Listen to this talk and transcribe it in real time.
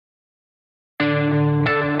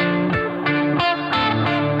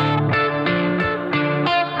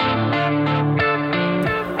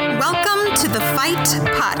Fight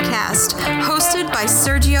Podcast, hosted by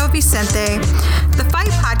Sergio Vicente. The Fight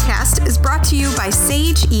Podcast is brought to you by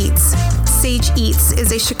Sage Eats. Sage Eats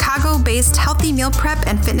is a Chicago-based healthy meal prep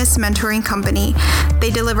and fitness mentoring company. They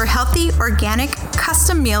deliver healthy, organic,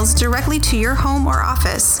 custom meals directly to your home or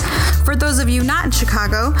office. For those of you not in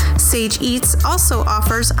Chicago, Sage Eats also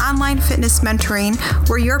offers online fitness mentoring,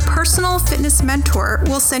 where your personal fitness mentor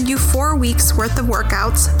will send you 4 weeks worth of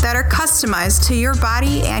workouts that are customized to your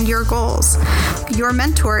body and your goals. Your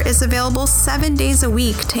mentor is available 7 days a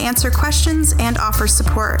week to answer questions and offer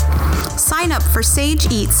support. Sign up for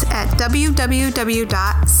Sage Eats at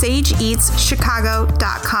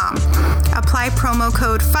www.sageeatschicago.com. Apply promo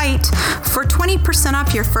code FIGHT for 20%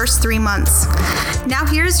 off your first 3 months. Now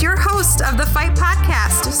here's your host of the Fight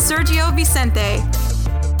Podcast, Sergio Vicente.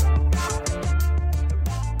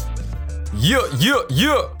 Yeah.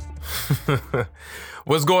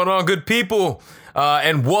 What's going on, good people?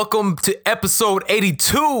 And welcome to episode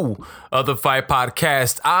 82 of the Fight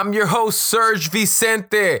Podcast. I'm your host, Serg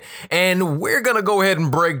Vicente, and we're going to go ahead and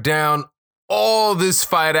break down all this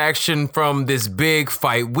fight action from this big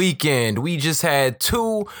fight weekend. We just had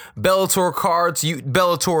 2 Bellator cards,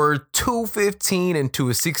 Bellator 215 and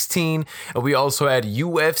 216, and we also had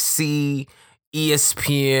UFC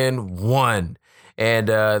ESPN 1. And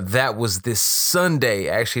that was this Sunday,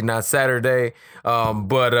 actually not Saturday.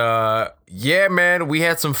 Yeah, man, we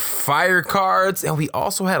had some fire cards and we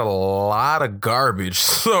also had a lot of garbage.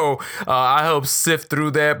 So I helped sift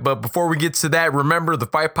through that. But before we get to that, remember the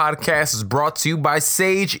Fight Podcast is brought to you by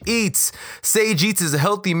Sage Eats. Sage Eats is a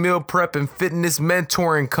healthy meal prep and fitness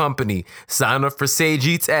mentoring company. Sign up for Sage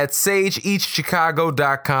Eats at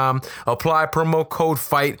sageeatschicago.com. Apply promo code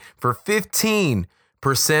FIGHT for 15%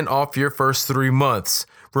 off your first 3 months.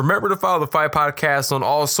 Remember to follow the Fight Podcast on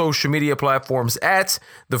all social media platforms at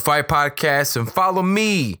the Fight Podcast, and follow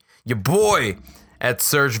me, your boy, at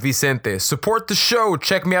Serg Vicente. Support the show.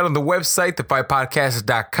 Check me out on the website,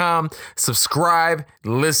 thefightpodcast.com. Subscribe,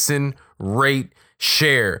 listen, rate,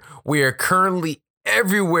 share. We are currently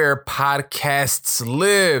everywhere podcasts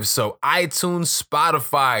live. So iTunes,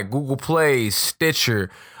 Spotify, Google Play, Stitcher,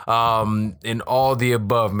 and all the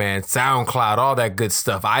above, man. SoundCloud, all that good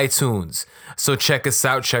stuff. iTunes. So check us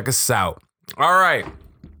out. All right.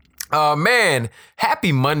 Man,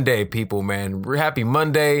 happy Monday, people, man. We're happy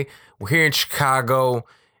Monday. We're here in Chicago.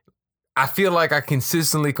 I feel like I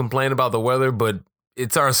consistently complain about the weather, but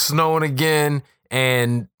it started snowing again,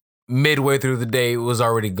 and midway through the day, it was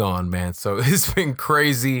already gone, man. So it's been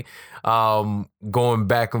crazy going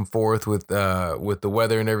back and forth with the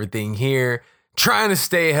weather and everything here. Trying to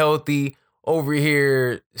stay healthy over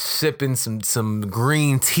here, sipping some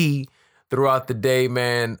green tea throughout the day,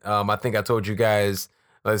 man. I think I told you guys,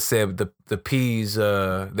 let's say the peas,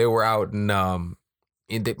 they were out and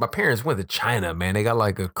my parents went to China, man. They got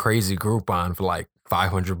like a crazy Groupon for like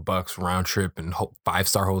 $500 round trip and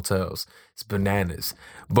 5-star hotels. It's bananas.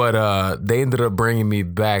 But they ended up bringing me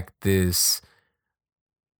back this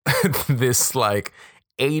this like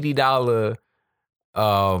 $80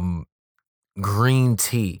 green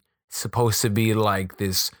tea. It's supposed to be like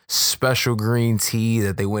this special green tea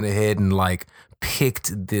that they went ahead and like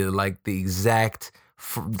picked the exact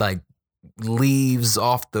like leaves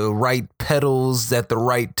off the right petals at the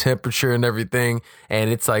right temperature and everything, and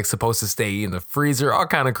it's like supposed to stay in the freezer, all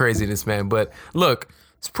kind of craziness, man. But look,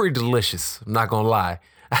 it's pretty delicious, I'm not gonna lie.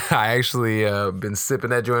 I actually been sipping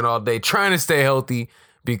that joint all day, trying to stay healthy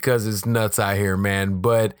because it's nuts out here, man.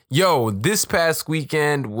 But yo, this past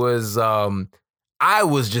weekend was I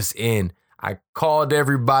was just in. I called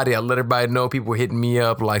everybody. I let everybody know. People were hitting me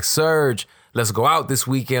up like, Serge, let's go out this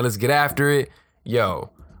weekend. Let's get after it.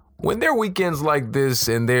 Yo, when there are weekends like this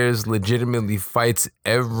and there's legitimately fights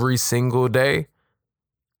every single day,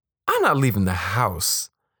 I'm not leaving the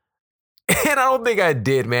house. And I don't think I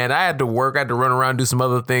did, man. I had to work. I had to run around, do some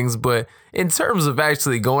other things. But in terms of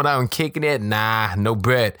actually going out and kicking it, nah, no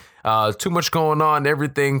bet. Too much going on.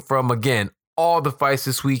 Everything from, again, all the fights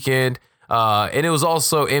this weekend. And it was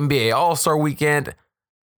also NBA All-Star Weekend.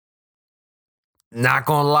 Not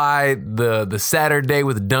gonna lie, the Saturday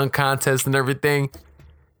with the dunk contest and everything,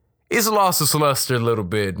 it's lost its luster a little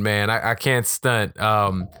bit, man. I can't stunt.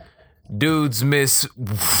 Dudes miss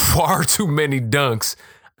far too many dunks.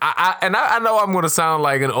 I know I'm gonna sound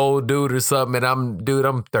like an old dude or something, and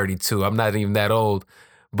I'm 32. I'm not even that old,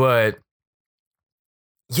 but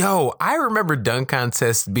yo, I remember dunk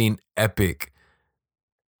contests being epic.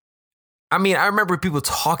 I mean, I remember people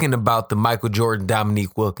talking about the Michael Jordan,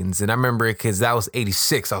 Dominique Wilkins, and I remember it because that was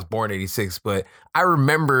 86. I was born in 86, but I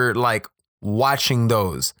remember like watching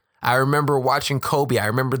those. I remember watching Kobe. I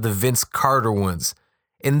remember the Vince Carter ones.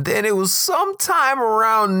 And then it was sometime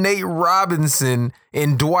around Nate Robinson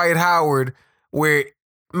and Dwight Howard where,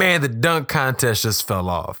 man, the dunk contest just fell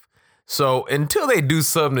off. So until they do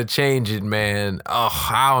something to change it, man,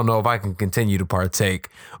 I don't know if I can continue to partake.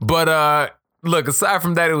 But look, aside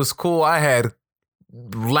from that, it was cool. I had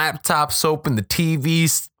laptops open, the TV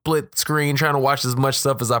split screen, trying to watch as much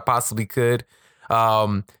stuff as I possibly could.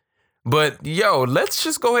 But yo, let's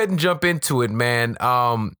just go ahead and jump into it, man.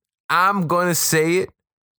 I'm going to say it.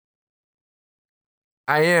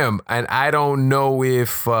 I am. And I don't know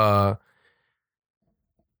if... oh,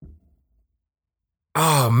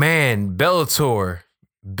 man. Bellator.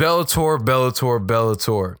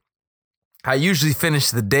 I usually finish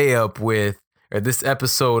the day up with, or this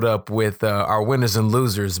episode up with our winners and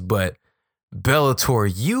losers, but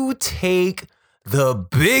Bellator, you take the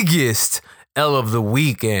biggest L of the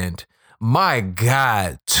weekend. My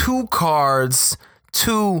God, 2 cards,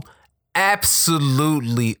 2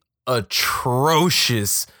 absolutely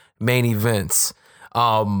atrocious main events.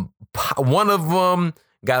 One of them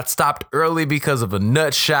got stopped early because of a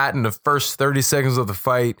nut shot in the first 30 seconds of the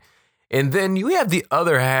fight. And then you have the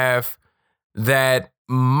other half that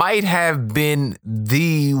might have been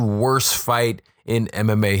the worst fight in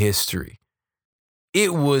MMA history.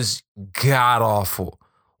 It was god awful.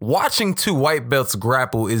 Watching 2 white belts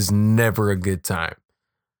grapple is never a good time.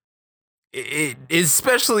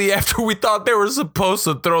 Especially after we thought they were supposed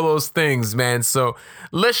to throw those things, man. So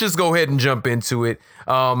let's just go ahead and jump into it.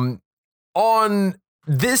 On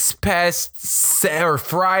this past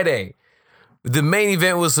Friday, the main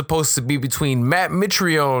event was supposed to be between Matt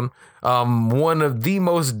Mitrione, one of the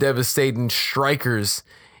most devastating strikers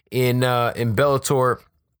in Bellator,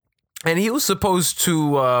 and he was supposed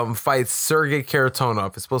to fight Sergey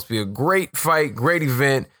Kharitonov. It's supposed to be a great fight, great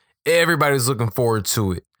event. Everybody's looking forward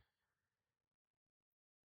to it.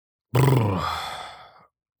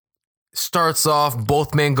 Starts off,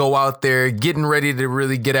 both men go out there getting ready to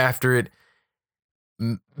really get after it.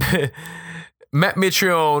 Matt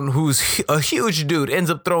Mitrione, who's a huge dude, ends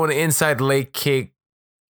up throwing an inside leg kick,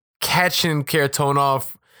 catching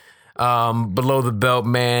Kharitonov below the belt,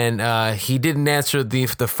 man. He didn't answer the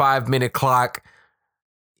 5-minute clock.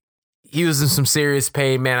 He was in some serious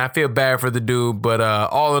pain, man. I feel bad for the dude, but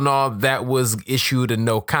all in all, that was issued a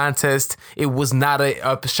no contest. It was not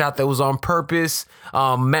a shot that was on purpose.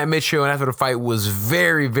 Matt Mitrione after the fight was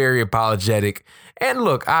very, very apologetic. And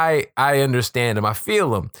look, I understand him. I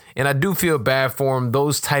feel him. And I do feel bad for him.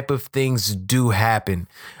 Those type of things do happen.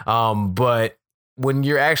 But when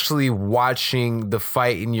you're actually watching the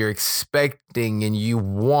fight and you're expecting and you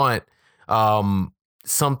want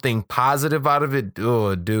something positive out of it,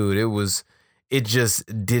 oh, dude, it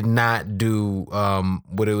just did not do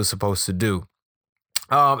what it was supposed to do.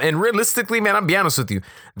 And realistically, man, I'll be honest with you,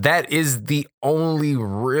 that is the only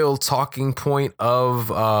real talking point of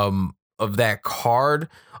that card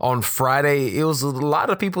on Friday. It was a lot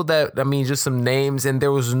of people just some names, and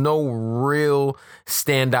there was no real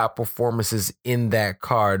standout performances in that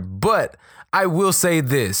card. But I will say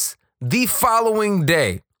this, the following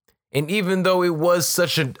day, and even though it was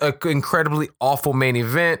such an incredibly awful main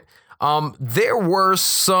event, there were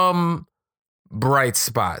some bright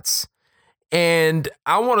spots. And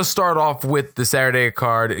I want to start off with the Saturday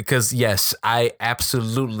card because, yes, I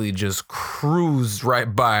absolutely just cruised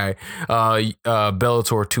right by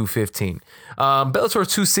Bellator 215. Bellator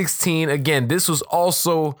 216, again, this was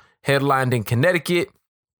also headlined in Connecticut.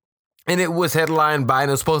 And it was headlined by, and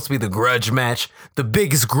it was supposed to be the grudge match, the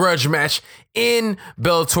biggest grudge match in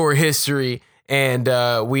Bellator history. And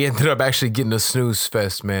we ended up actually getting a snooze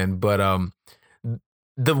fest, man. But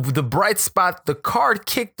the bright spot, the card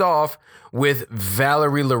kicked off with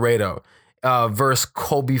Valerie Laredo versus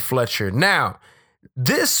Colby Fletcher. Now,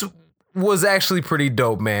 this was actually pretty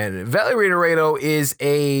dope, man. Valerie Laredo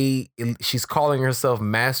she's calling herself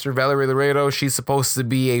Master Valerie Laredo. She's supposed to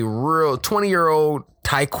be a real 20-year-old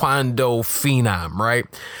Taekwondo phenom, right?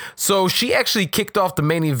 So she actually kicked off the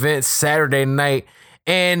main event Saturday night,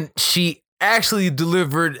 and she actually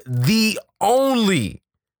delivered the only,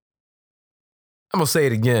 I'm going to say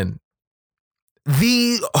it again,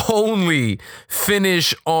 the only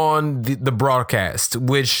finish on the broadcast,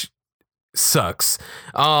 which sucks.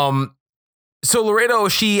 So Laredo,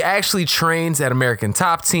 she actually trains at American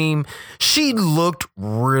Top Team. She looked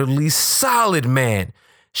really solid, man.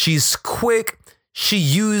 She's quick. She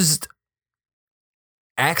used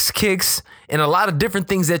axe kicks and a lot of different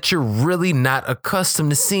things that you're really not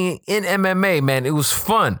accustomed to seeing in MMA, man. It was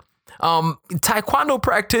fun. Taekwondo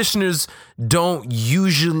practitioners don't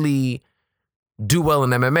usually do well in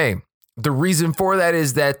MMA The reason for that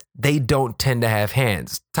is that they don't tend to have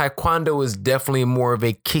hands. Taekwondo is definitely more of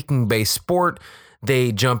a kicking-based sport.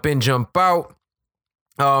 They jump in, jump out.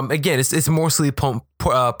 Again, it's mostly point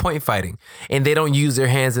fighting, and they don't use their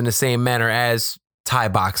hands in the same manner as Thai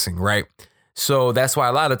boxing, right? So that's why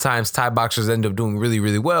a lot of times Thai boxers end up doing really,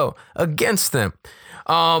 really well against them.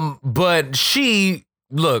 But when she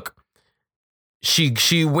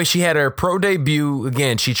had her pro debut,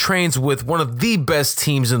 again, she trains with one of the best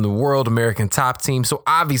teams in the world, American Top Team. So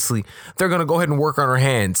obviously they're going to go ahead and work on her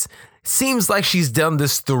hands. Seems like she's done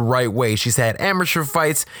this the right way. She's had amateur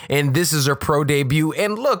fights, and this is her pro debut.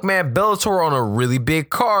 And look, man, Bellator on a really big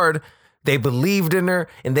card. They believed in her,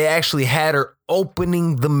 and they actually had her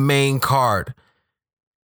opening the main card.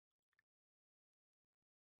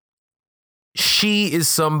 She is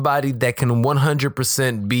somebody that can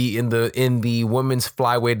 100% be in the women's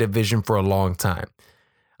flyweight division for a long time.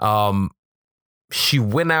 She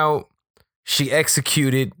went out, she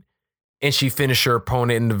executed, and she finished her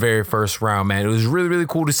opponent in the very first round, man. It was really, really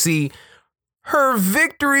cool to see her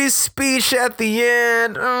victory speech at the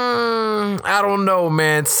end. I don't know,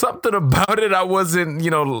 man. Something about it I wasn't,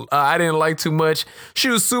 I didn't like too much. She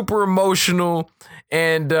was super emotional,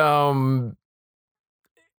 and I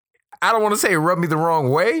don't want to say it rubbed me the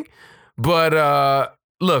wrong way, but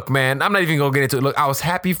look, man, I'm not even going to get into it. Look, I was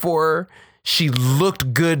happy for her. She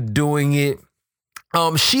looked good doing it.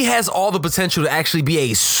 She has all the potential to actually be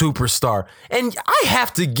a superstar. And I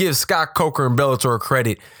have to give Scott Coker and Bellator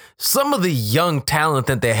credit. Some of the young talent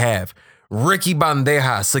that they have. Ricky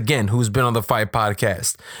Bandejas, again, who's been on the Fight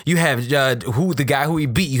Podcast. You have the guy who he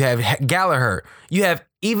beat. You have Gallagher. You have,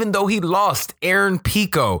 even though he lost, Aaron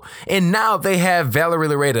Pico. And now they have Valerie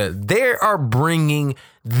Loretta. They are bringing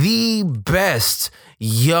the best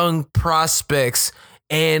young prospects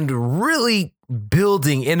and really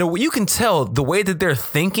building. And you can tell the way that they're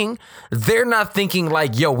thinking, they're not thinking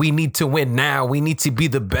like, yo, we need to win now. We need to be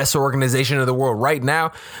the best organization in the world right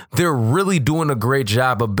now. They're really doing a great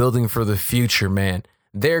job of building for the future, man.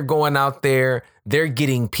 They're going out there. They're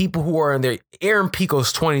getting people who are in there. Aaron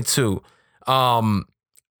Pico's 22.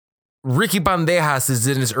 Ricky Bandejas is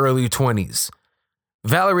in his early 20s.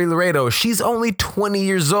 Valerie Laredo, she's only 20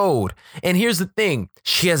 years old. And here's the thing.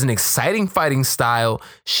 She has an exciting fighting style.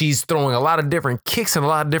 She's throwing a lot of different kicks and a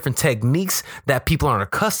lot of different techniques that people aren't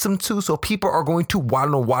accustomed to. So people are going to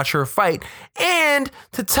want to watch her fight. And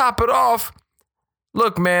to top it off,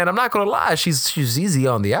 look, man, I'm not going to lie. She's easy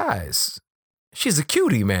on the eyes. She's a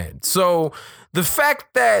cutie, man. So the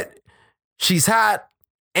fact that she's hot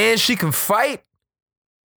and she can fight,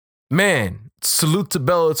 man, salute to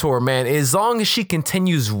Bellator, man. As long as she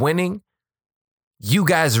continues winning, you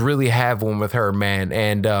guys really have one with her, man.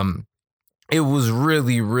 And it was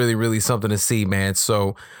really, really, really something to see, man.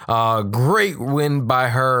 So great win by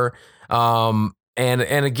her. And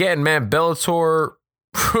again, man, Bellator,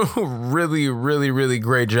 really, really, really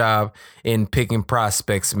great job in picking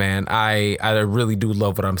prospects, man. I really do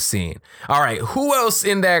love what I'm seeing. All right, who else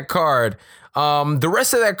in that card? The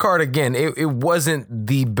rest of that card, again, it wasn't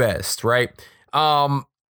the best, right?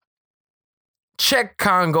 Czech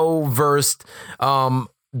Congo versus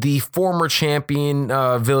the former champion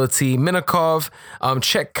Vilati Minakov.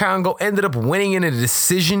 Czech Congo ended up winning in a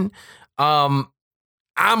decision. I'm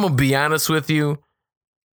gonna be honest with you.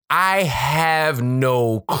 I have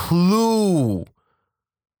no clue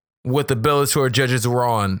what the Bellator judges were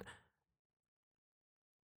on.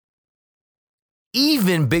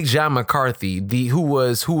 Even Big John McCarthy, who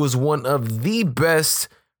was one of the best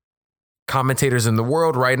commentators in the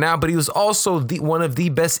world right now, but he was also one of the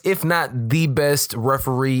best, if not the best,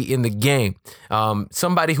 referee in the game.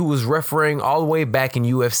 Somebody who was refereeing all the way back in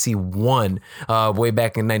UFC 1, way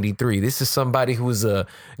back in 93. This is somebody who was a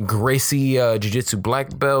Gracie Jiu-Jitsu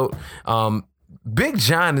black belt. Big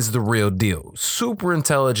John is the real deal. Super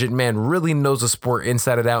intelligent, man. Really knows the sport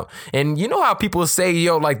inside and out. And you know how people say,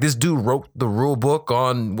 yo, like this dude wrote the rule book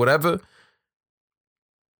on whatever?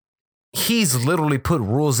 He's literally put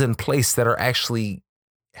rules in place that are actually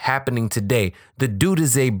happening today. The dude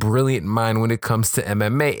is a brilliant mind when it comes to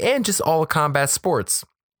MMA and just all combat sports.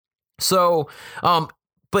 So,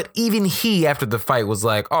 but even he, after the fight, was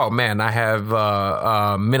like, oh man, I have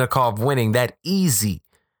Minakov winning that easy.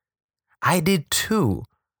 I did too.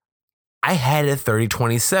 I had it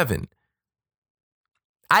 30-27.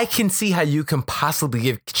 I can see how you can possibly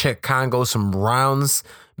give Czech Congo some rounds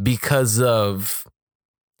because of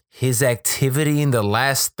his activity in the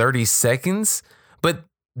last 30 seconds. But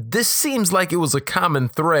this seems like it was a common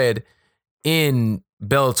thread in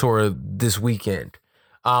Bellator this weekend.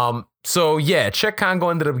 So yeah, Czech Congo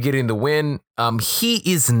ended up getting the win. He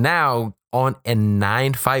is now on a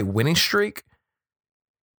 9-fight winning streak.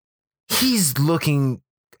 He's looking,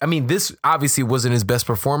 I mean, this obviously wasn't his best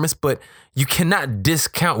performance, but you cannot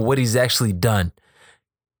discount what he's actually done.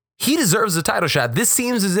 He deserves a title shot. This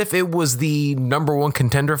seems as if it was the number one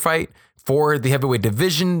contender fight for the heavyweight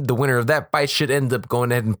division. The winner of that fight should end up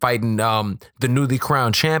going ahead and fighting the newly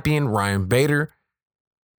crowned champion, Ryan Bader.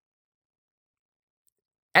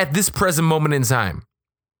 At this present moment in time,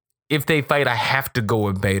 if they fight, I have to go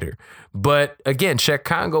with Bader. But again, Cheick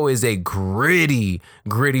Kongo is a gritty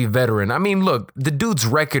veteran. I mean, look, the dude's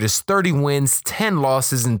record is 30 wins, 10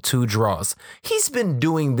 losses, and 2 draws. He's been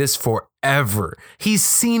doing this forever. He's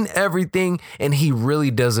seen everything, and he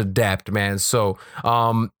really does adapt, man. So,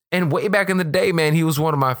 and way back in the day, man, he was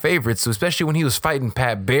one of my favorites, especially when he was fighting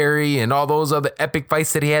Pat Barry and all those other epic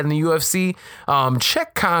fights that he had in the UFC.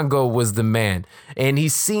 Cheick Kongo was the man. And he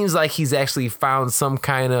seems like he's actually found some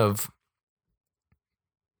kind of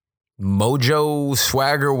mojo,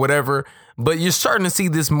 swagger, whatever. But you're starting to see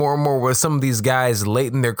this more and more where some of these guys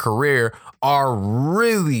late in their career are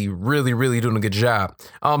really doing a good job.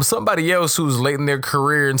 Somebody else who's late in their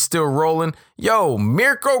career and still rolling,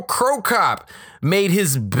 Mirko Cro Cop made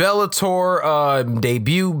his Bellator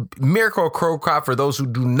debut. Mirko Cro Cop, for those who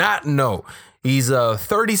do not know, he's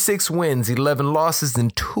 36 wins, 11 losses,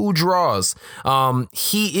 and 2 draws.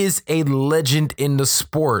 He is a legend in the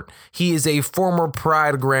sport. He is a former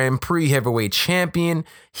Pride Grand Prix heavyweight champion.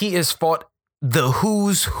 He has fought the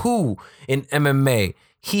who's who in MMA.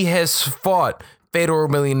 He has fought Fedor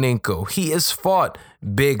Emelianenko. He has fought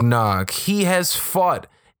Big Nog. He has fought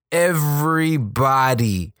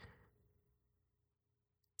everybody.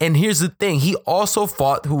 And here's the thing. He also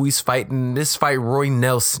fought who he's fighting in this fight, Roy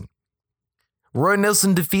Nelson. Roy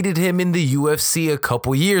Nelson defeated him in the UFC a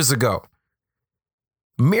couple years ago.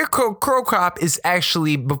 Mirko Cro Cop is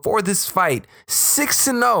actually, before this fight,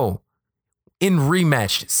 6-0 in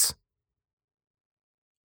rematches.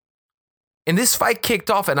 And this fight kicked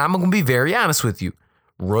off, and I'm going to be very honest with you.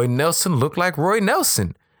 Roy Nelson looked like Roy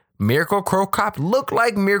Nelson. Mirko Cro Cop looked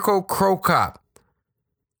like Mirko Cro Cop.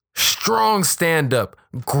 Strong stand-up,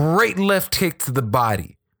 great left kick to the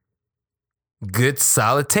body. Good,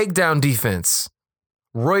 solid takedown defense.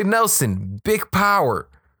 Roy Nelson, big power.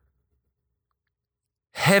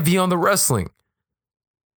 Heavy on the wrestling.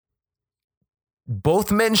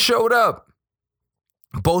 Both men showed up.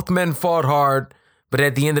 Both men fought hard. But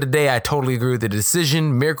at the end of the day, I totally agree with the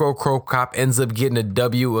decision. Mirko Cro Cop ends up getting a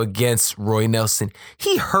W against Roy Nelson.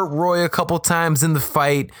 He hurt Roy a couple times in the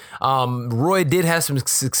fight. Roy did have some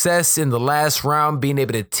success in the last round, being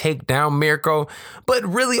able to take down Mirko. But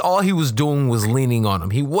really, all he was doing was leaning on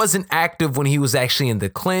him. He wasn't active when he was actually in the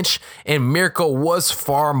clinch, and Mirko was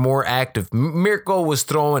far more active. Mirko was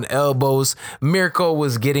throwing elbows. Mirko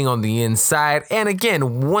was getting on the inside. And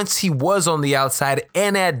again, once he was on the outside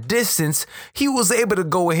and at distance, he was able to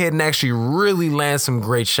go ahead and actually really land some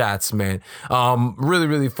great shots, man.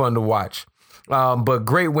 Really fun to watch. But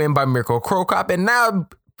great win by Mirko Cro Cop. And now,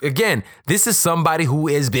 again, this is somebody who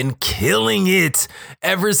has been killing it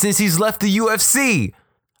ever since he's left the UFC.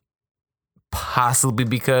 Possibly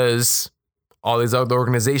because all these other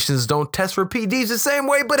organizations don't test for PDs the same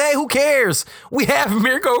way, but hey, who cares? We have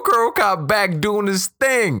Mirko Cro Cop back doing his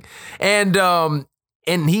thing. And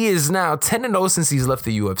he is now 10-0 since he's left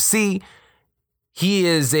the UFC. He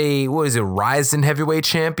is a rising heavyweight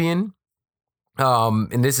champion.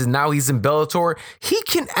 And this is now he's in Bellator. He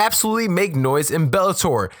can absolutely make noise in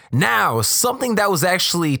Bellator. Now, something that was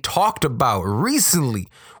actually talked about recently,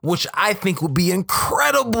 which I think would be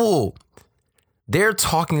incredible. They're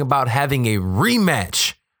talking about having a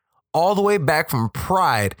rematch all the way back from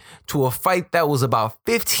Pride to a fight that was about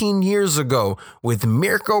 15 years ago with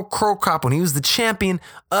Mirko Cro Cop when he was the champion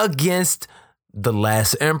against the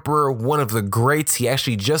last emperor, one of the greats. He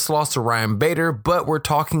actually just lost to Ryan Bader, but we're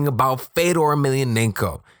talking about Fedor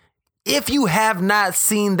Emelianenko. If you have not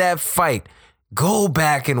seen that fight, go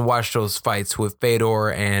back and watch those fights with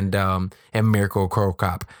Fedor and Mirko Cro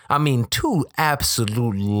Cop. I mean, 2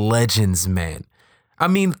 absolute legends, man. I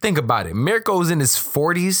mean, think about it. Mirko's in his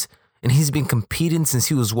 40s, and he's been competing since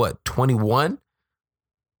he was, 21?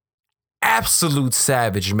 Absolute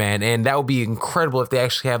savage, man. And that would be incredible if they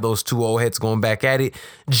actually have those 2 old heads going back at it,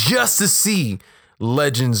 just to see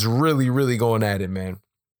legends really going at it, man.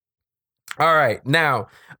 All right, now,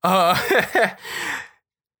 the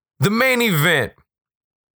main event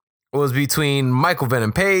was between Michael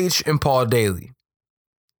Venom Page and Paul Daly.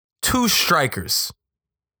 2 strikers.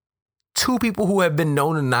 2 people who have been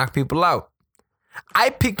known to knock people out. I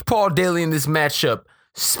picked Paul Daly in this matchup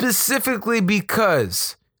specifically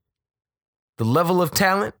because the level of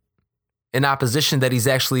talent and opposition that he's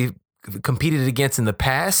actually competed against in the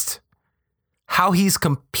past, how he's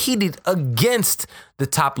competed against the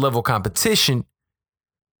top level competition,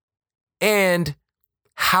 and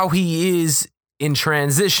how he is in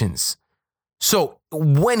transitions. So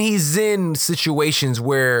when he's in situations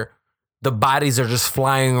where the bodies are just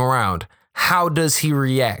flying around, how does he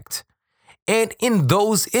react? And in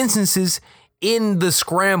those instances, in the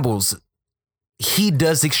scrambles, he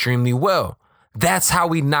does extremely well. That's how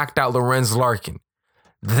he knocked out Lorenz Larkin.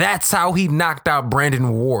 That's how he knocked out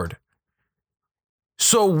Brandon Ward.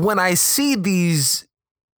 So when I see these,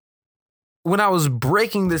 when I was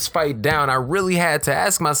breaking this fight down, I really had to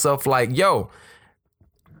ask myself, like, yo,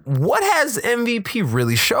 what has MVP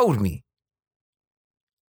really showed me?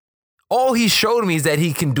 All he showed me is that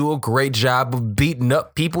he can do a great job of beating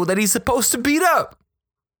up people that he's supposed to beat up.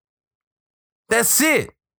 That's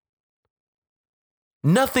it.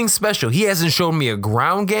 Nothing special. He hasn't shown me a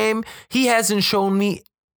ground game. He hasn't shown me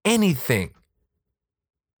anything.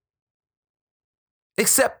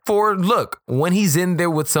 Except for, look, when he's in there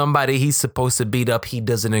with somebody he's supposed to beat up, he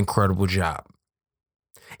does an incredible job.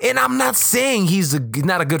 And I'm not saying he's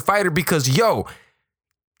not a good fighter because, yo,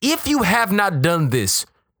 if you have not done this,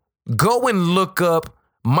 go and look up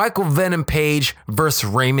Michael Venom Page versus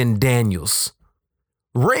Raymond Daniels.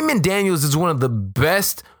 Raymond Daniels is one of the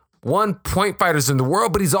best one-point fighters in the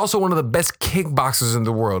world, but he's also one of the best kickboxers in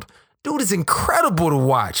the world. Dude is incredible to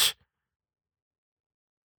watch.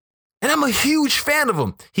 And I'm a huge fan of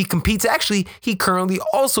him. He competes, actually, he currently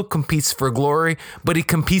also competes for Glory, but he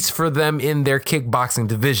competes for them in their kickboxing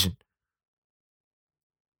division.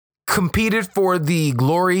 Competed for the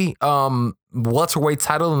Glory welterweight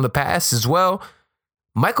title in the past as well.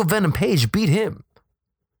 Michael Venom Page beat him.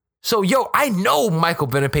 So, yo, I know Michael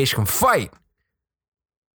Venom Page can fight,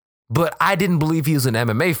 but I didn't believe he was an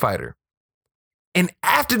MMA fighter. And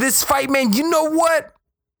after this fight, man, you know what?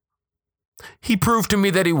 He proved to me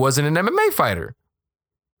that he wasn't an MMA fighter.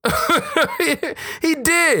 He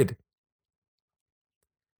did.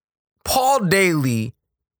 Paul Daly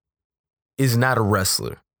is not a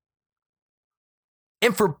wrestler.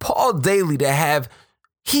 And for Paul Daly to have,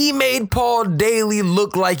 he made Paul Daly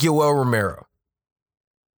look like Yoel Romero.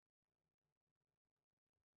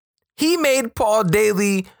 He made Paul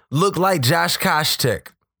Daly look like Josh Koscheck.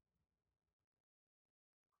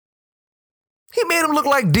 He made him look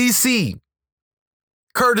like DC.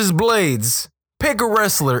 Curtis Blades. Pick a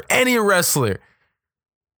wrestler, any wrestler.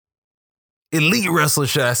 Elite wrestler,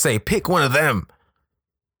 should I say. Pick one of them.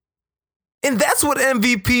 And that's what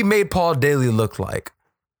MVP made Paul Daly look like.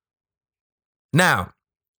 Now,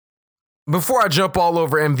 before I jump all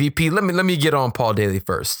over MVP, let me get on Paul Daly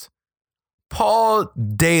first. Paul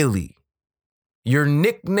Daly, your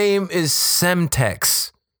nickname is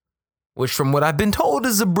Semtex, which from what I've been told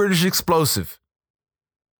is a British explosive.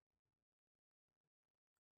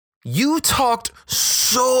 You talked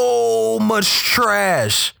so much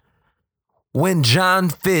trash when John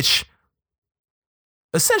Fitch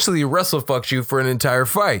essentially wrestle-fucked you for an entire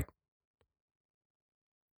fight.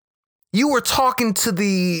 You were talking to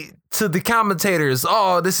the commentators,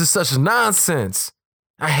 oh, this is such nonsense.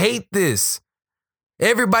 I hate this.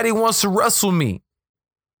 Everybody wants to wrestle me.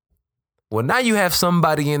 Well, now you have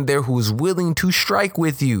somebody in there who's willing to strike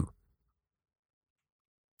with you.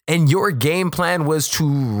 And your game plan was to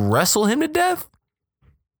wrestle him to death?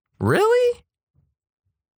 Really?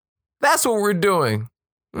 That's what we're doing.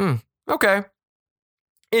 Okay.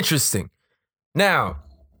 Interesting. Now,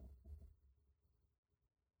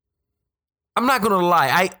 I'm not going to lie.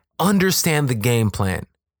 I understand the game plan.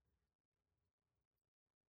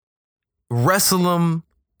 Wrestle him,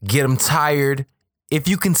 get him tired. If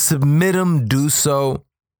you can submit him, do so.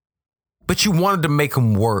 But you wanted to make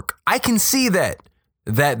him work. I can see that.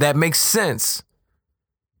 That makes sense.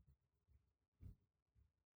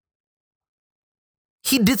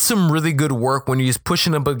 He did some really good work when he was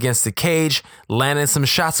pushing up against the cage, landing some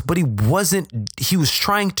shots, but he was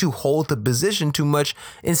trying to hold the position too much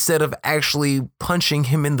instead of actually punching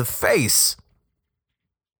him in the face.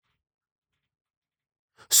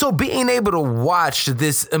 So being able to watch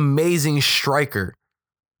this amazing striker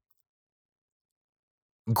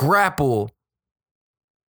grapple.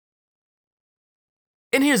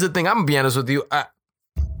 And here's the thing, I'm going to be honest with you.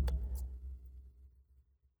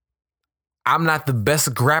 I'm not the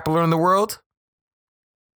best grappler in the world.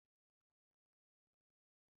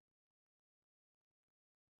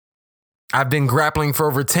 I've been grappling for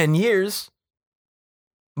over 10 years.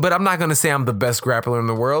 But I'm not going to say I'm the best grappler in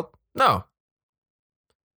the world. No.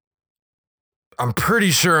 I'm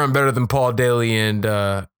pretty sure I'm better than Paul Daly and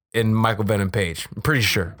Michael Venom Page. I'm pretty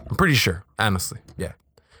sure, honestly. Yeah.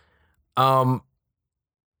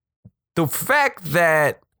 The fact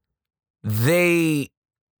that the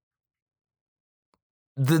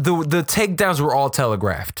takedowns were all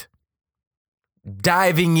telegraphed.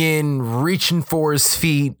 Diving in, reaching for his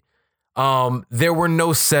feet. There were no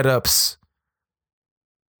setups.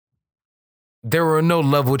 There were no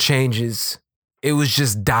level changes. It was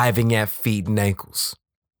just diving at feet and ankles.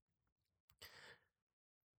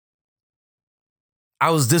 I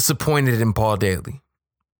was disappointed in Paul Daly.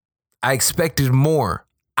 I expected more.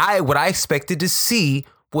 What I expected to see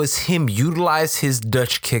was him utilize his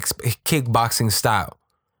Dutch kickboxing style.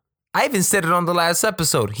 I even said it on the last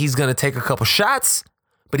episode. He's going to take a couple shots,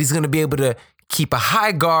 but he's going to be able to keep a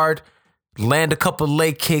high guard, land a couple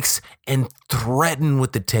leg kicks, and threaten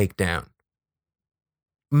with the takedown.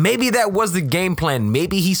 Maybe that was the game plan.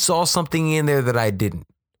 Maybe he saw something in there that I didn't.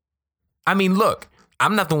 I mean, look,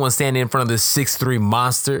 I'm not the one standing in front of this 6'3"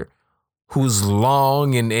 monster who's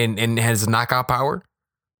long and has knockout power.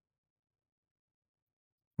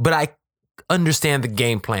 But I understand the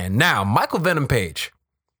game plan. Now, Michael Venom Page.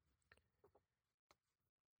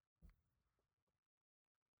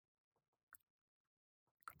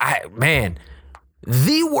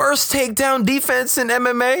 The worst takedown defense in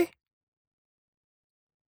MMA.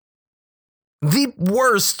 The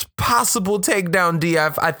worst possible takedown D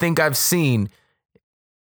I think I've seen.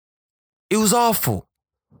 It was awful.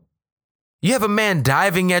 You have a man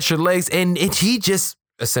diving at your legs and he just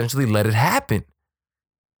essentially let it happen.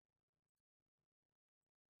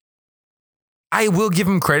 I will give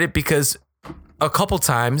him credit because a couple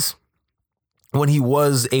times when he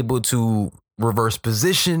was able to reverse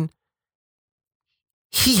position,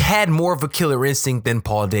 he had more of a killer instinct than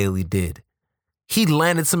Paul Daly did. He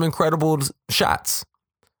landed some incredible shots.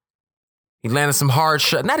 He landed some hard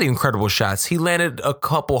shots, not incredible shots. He landed a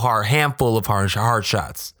handful of hard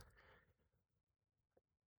shots.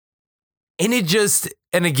 And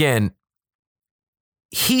again,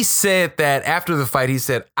 he said that after the fight, he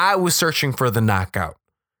said, I was searching for the knockout.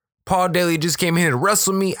 Paul Daly just came in and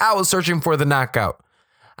wrestled me. I was searching for the knockout.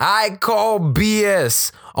 I call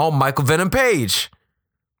BS on Michael Venom Page.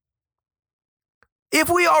 If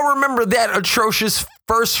we all remember that atrocious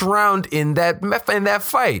first round in that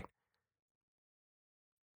fight,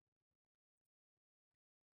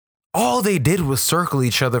 all they did was circle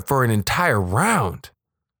each other for an entire round.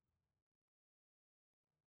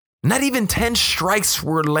 Not even 10 strikes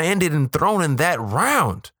were landed and thrown in that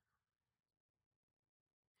round.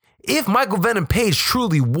 If Michael Venom Page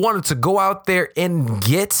truly wanted to go out there and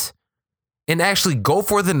actually go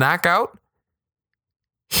for the knockout,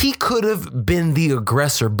 he could have been the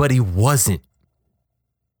aggressor, but he wasn't.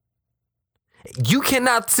 You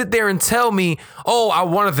cannot sit there and tell me, oh, I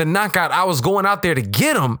wanted the knockout, I was going out there to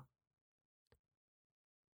get him,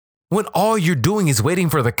 when all you're doing is waiting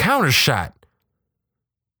for the counter shot.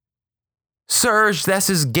 Serg, that's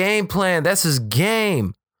his game plan. That's his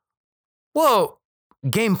game. Well,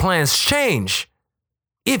 game plans change.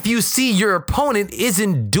 If you see your opponent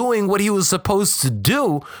isn't doing what he was supposed to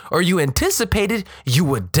do or you anticipated,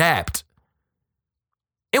 you adapt.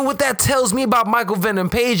 And what that tells me about Michael Venom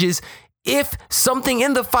Page is if something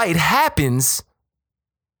in the fight happens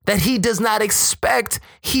that he does not expect,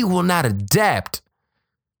 he will not adapt.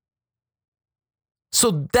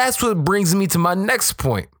 So that's what brings me to my next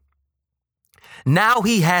point. Now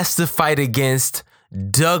he has to fight against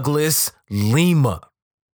Douglas Lima.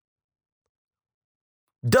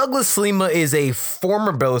 Douglas Lima is a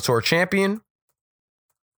former Bellator champion.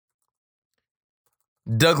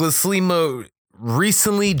 Douglas Lima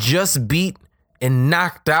recently just beat and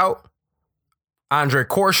knocked out Andrei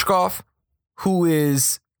Korshkov, who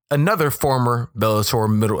is another former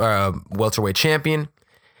Bellator welterweight champion.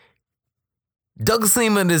 Douglas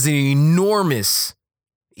Lima is an enormous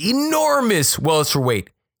welterweight.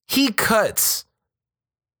 He cuts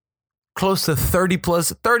close to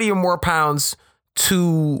 30 or more pounds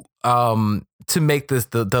to make this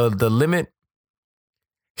the limit.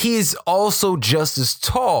 He is also just as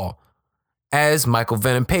tall as Michael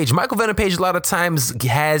Venom Page. Michael Venom Page a lot of times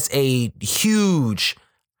has a huge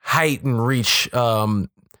height and reach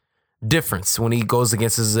difference when he goes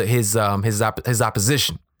against his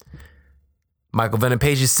opposition. Michael Venom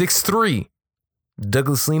Page is 6'3".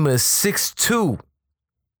 Douglas Lima is 6'2".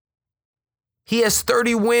 He has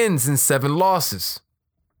 30 wins and 7 losses.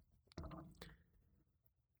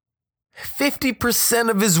 50%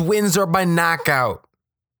 of his wins are by knockout.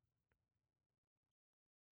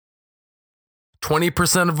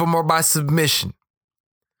 20% of them are by submission.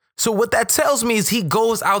 So what that tells me is he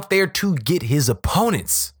goes out there to get his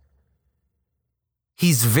opponents.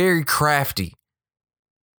 He's very crafty.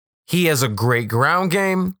 He has a great ground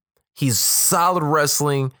game. He's solid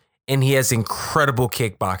wrestling, and he has incredible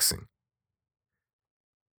kickboxing.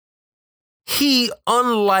 He,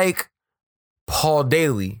 unlike Paul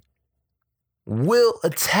Daly, will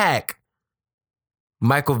attack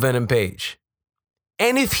Michael Venom Page.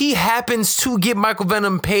 And if he happens to get Michael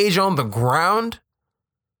Venom Page on the ground,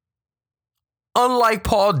 unlike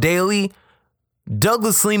Paul Daly,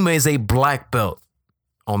 Douglas Lima is a black belt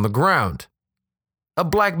on the ground, a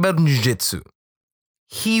black belt in jiu-jitsu.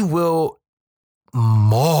 He will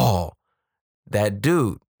maul that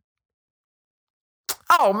dude.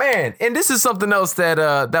 Oh man, and this is something else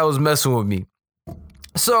that was messing with me.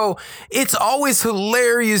 So it's always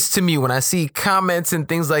hilarious to me when I see comments and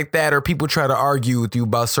things like that, or people try to argue with you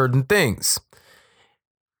about certain things,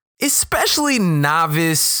 especially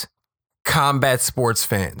novice combat sports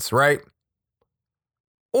fans, right?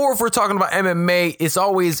 Or if we're talking about MMA, it's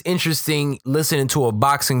always interesting listening to a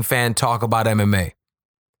boxing fan talk about MMA.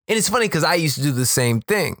 And it's funny because I used to do the same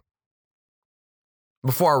thing.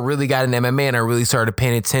 Before I really got in MMA and I really started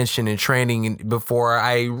paying attention and training, and before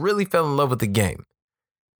I really fell in love with the game.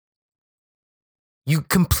 You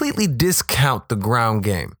completely discount the ground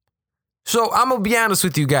game. So I'm going to be honest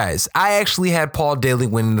with you guys. I actually had Paul Daly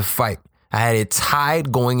winning the fight. I had it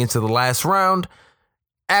tied going into the last round.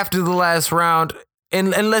 After the last round, and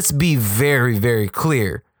let's be very, very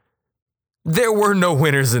clear, there were no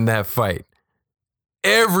winners in that fight.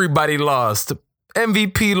 Everybody lost.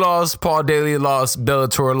 MVP lost, Paul Daly lost,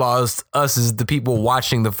 Bellator lost, us as the people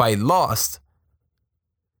watching the fight lost.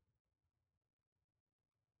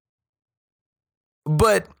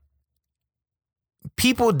 But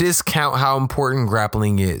people discount how important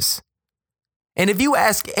grappling is. And if you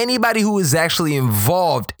ask anybody who is actually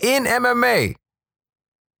involved in MMA,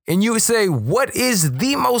 and you say, what is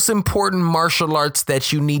the most important martial arts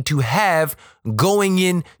that you need to have going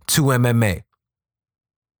into MMA?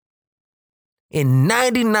 And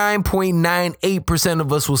 99.98%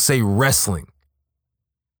 of us will say wrestling.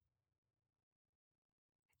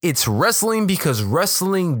 It's wrestling because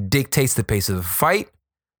wrestling dictates the pace of the fight.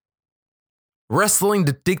 Wrestling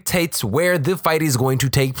dictates where the fight is going to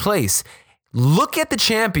take place. Look at the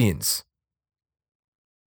champions.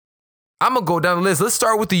 I'm going to go down the list. Let's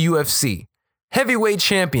start with the UFC. Heavyweight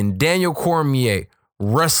champion Daniel Cormier,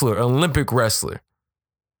 wrestler, Olympic wrestler.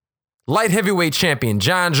 Light heavyweight champion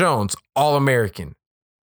John Jones, All-American.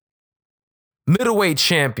 Middleweight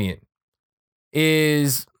champion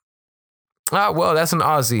is, that's an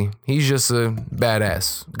Aussie. He's just a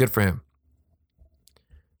badass. Good for him.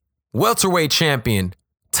 Welterweight champion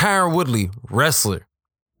Tyron Woodley, wrestler.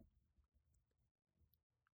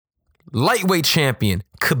 Lightweight champion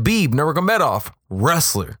Khabib Nurmagomedov,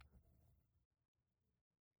 wrestler.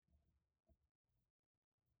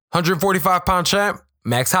 145-pound champ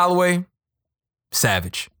Max Holloway,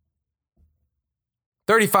 savage.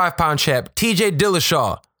 35-pound champ TJ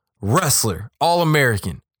Dillashaw, wrestler,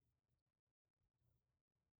 All-American.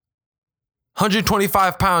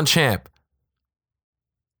 125-pound champ,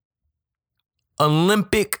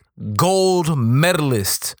 Olympic gold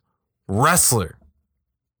medalist, wrestler,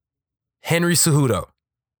 Henry Cejudo.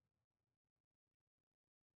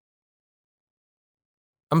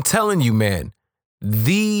 I'm telling you, man,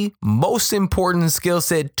 the most important skill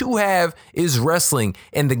set to have is wrestling.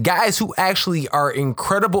 And the guys who actually are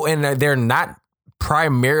incredible and they're not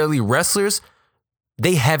primarily wrestlers,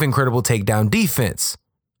 they have incredible takedown defense.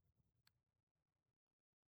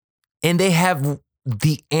 And they have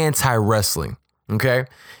the anti-wrestling, okay?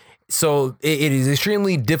 So it is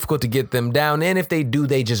extremely difficult to get them down. And if they do,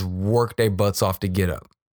 they just work their butts off to get up.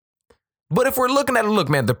 But if we're looking at it, look,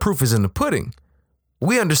 man, the proof is in the pudding.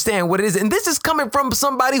 We understand what it is. And this is coming from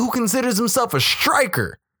somebody who considers himself a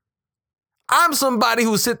striker. I'm somebody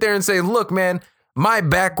who sit there and say, look, man, my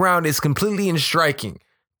background is completely in striking.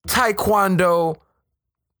 Taekwondo,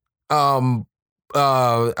 I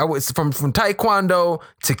was from Taekwondo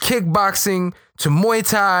to kickboxing to Muay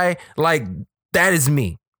Thai. Like, that is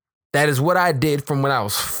me. That is what I did from when I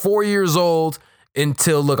was 4 years old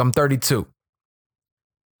until, look, I'm 32.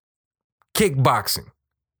 Kickboxing.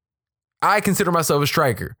 I consider myself a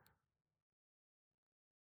striker.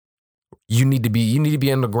 You need to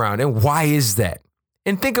be on the ground. And why is that?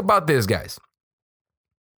 And think about this, guys.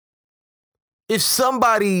 If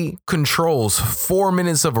somebody controls 4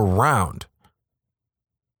 minutes of a round,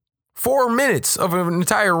 4 minutes of an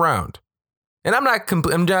entire round, and I'm not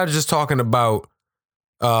just talking about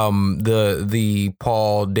the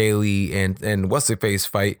Paul Daly and what's the face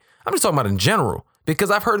fight. I'm just talking about in general.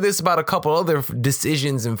 Because I've heard this about a couple other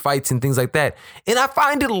decisions and fights and things like that. And I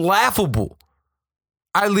find it laughable.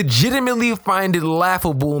 I legitimately find it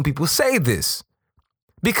laughable when people say this.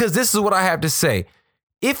 Because this is what I have to say.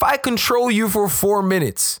 If I control you for 4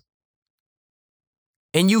 minutes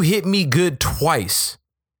and you hit me good twice,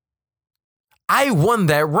 I won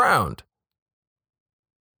that round.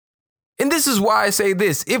 And this is why I say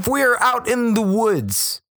this. If we're out in the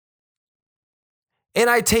woods and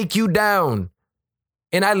I take you down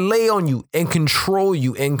and I lay on you and control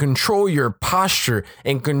your posture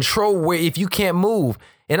and control where if you can't move,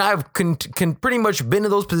 and I've can pretty much been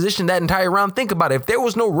in those positions that entire round, think about it. If there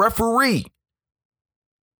was no referee,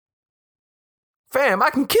 fam,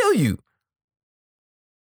 I can kill you.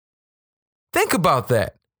 Think about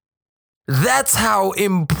that. That's how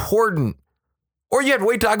important. Or you have to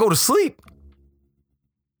wait till I go to sleep.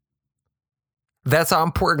 That's how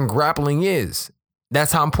important grappling is.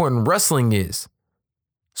 That's how important wrestling is.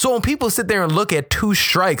 So when people sit there and look at 2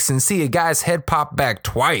 strikes and see a guy's head pop back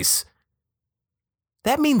twice,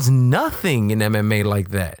 that means nothing in MMA like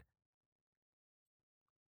that.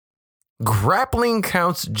 Grappling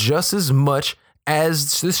counts just as much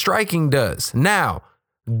as the striking does. Now,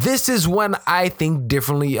 this is when I think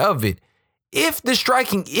differently of it. If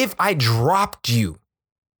I dropped you,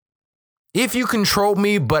 if you controlled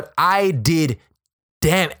me, but I did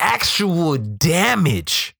actual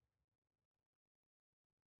damage,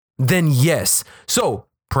 then yes. So,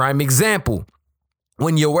 prime example,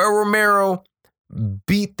 when Yoel Romero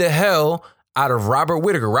beat the hell out of Robert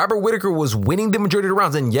Whittaker. Robert Whittaker was winning the majority of the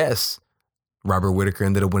rounds, and yes, Robert Whittaker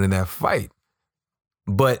ended up winning that fight.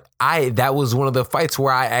 But that was one of the fights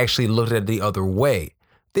where I actually looked at it the other way.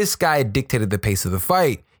 This guy dictated the pace of the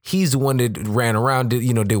fight. He's the one that ran around,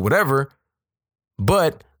 did whatever.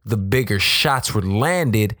 But the bigger shots were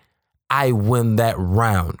landed. I win that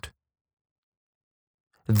round.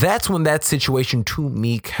 That's when that situation to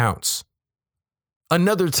me counts.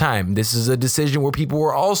 Another time, this is a decision where people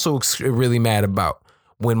were also really mad about,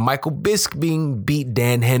 when Michael Bisping beat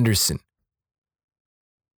Dan Henderson.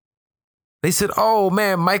 They said, oh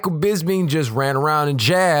man, Michael Bisping just ran around and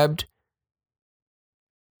jabbed,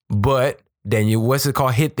 but Daniel,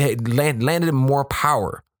 landed more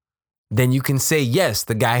power. Then you can say, yes,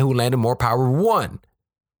 the guy who landed more power won,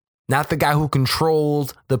 not the guy who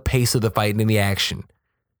controlled the pace of the fight and the action.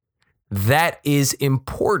 That is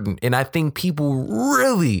important, and I think people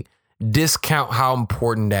really discount how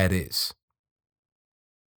important that is.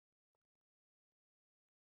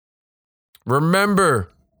 Remember,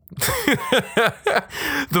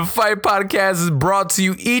 the Fight Podcast is brought to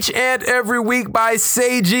you each and every week by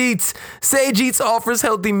Sage Eats. Sage Eats offers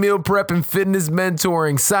healthy meal prep and fitness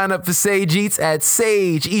mentoring. Sign up for Sage Eats at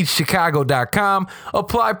sageeatschicago.com.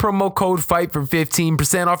 Apply promo code FIGHT for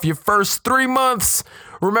 15% off your first 3 months.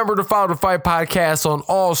 Remember to follow the Fight Podcast on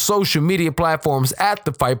all social media platforms at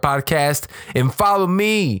the Fight Podcast, and follow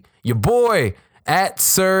me, your boy, at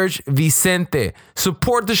Serg Vicente.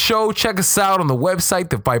 Support the show. Check us out on the website,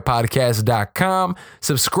 thefightpodcast.com.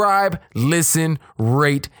 Subscribe, listen,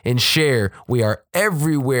 rate, and share. We are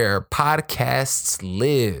everywhere podcasts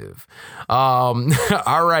live. All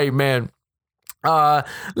right, man.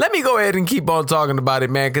 Let me go ahead and keep on talking about it,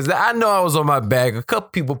 man, because I know I was on my back. A couple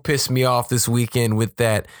people pissed me off this weekend with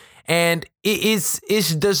that. And it's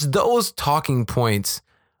just those talking points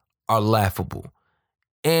are laughable.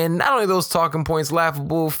 And not only those talking points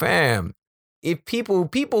laughable, fam, if people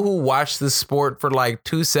who watch the sport for like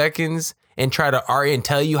 2 seconds and try to argue and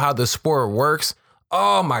tell you how the sport works,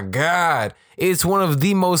 oh my God, it's one of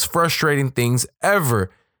the most frustrating things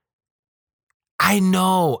ever. I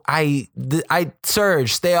know, Serg,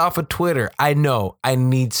 stay off of Twitter. I know, I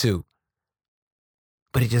need to.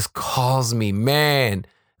 But it just calls me, man.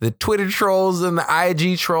 The Twitter trolls and the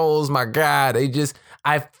IG trolls, my God,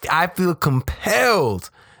 I feel compelled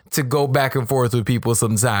to go back and forth with people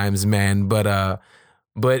sometimes, man. But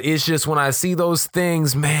it's just when I see those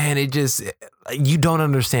things, man, you don't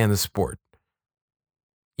understand the sport.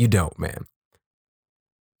 You don't, man.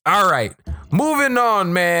 All right, moving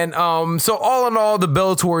on, man. So all in all, the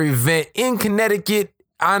Bellator event in Connecticut,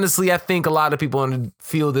 honestly, I think a lot of people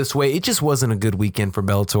feel this way. It just wasn't a good weekend for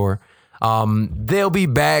Bellator. They'll be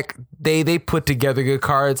back. They put together good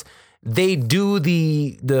cards. They do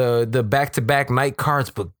the back-to-back night cards,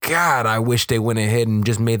 but God, I wish they went ahead and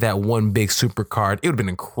just made that one big super card. It would have been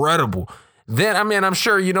incredible. Then, I mean, I'm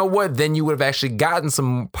sure, you know what? Then you would have actually gotten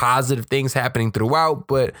some positive things happening throughout,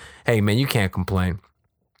 but hey, man, you can't complain.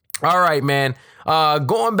 All right, man.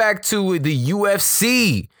 Going back to the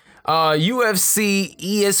UFC. UFC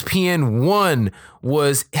ESPN 1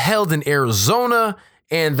 was held in Arizona,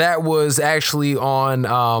 and that was actually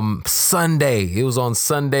on Sunday. It was on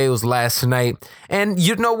Sunday. It was last night. And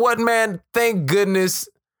you know what, man? Thank goodness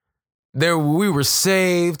we were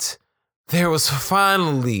saved. There was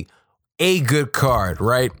finally a good card,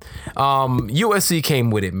 right? UFC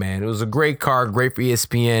came with it, man. It was a great card, great for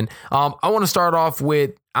ESPN. I want to start off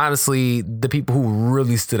with, honestly, the people who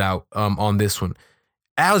really stood out on this one.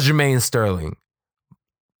 Aljamain Sterling.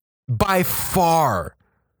 By far.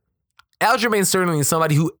 Aljamain Sterling is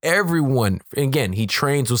somebody who everyone, again, he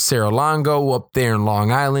trains with Sarah Longo up there in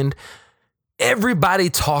Long Island.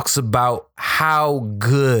 Everybody talks about how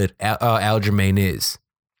good Aljamain is.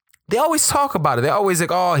 They always talk about it. They're always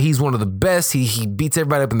like, oh, he's one of the best. He beats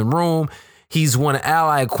everybody up in the room. He's one of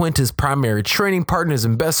Ally Quinta's primary training partners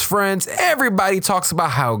and best friends. Everybody talks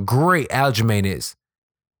about how great Aljamain is.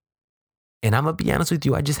 And I'm going to be honest with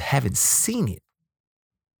you, I just haven't seen it.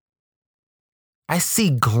 I see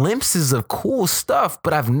glimpses of cool stuff,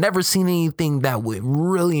 but I've never seen anything that would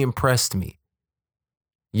really impress me.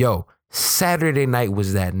 Yo, Saturday night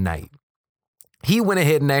was that night. He went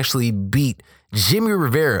ahead and actually beat Jimmy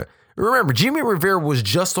Rivera. Remember, Jimmy Rivera was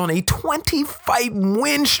just on a 20-fight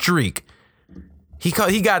win streak. He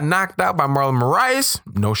got knocked out by Marlon Moraes.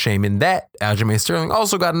 No shame in that. Aljamain Sterling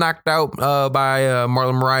also got knocked out by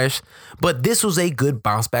Marlon Moraes. But this was a good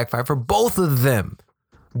bounce-back fight for both of them.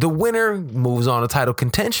 The winner moves on to title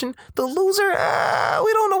contention. The loser,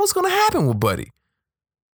 we don't know what's going to happen with Buddy.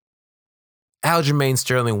 Aljamain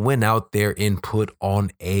Sterling went out there and put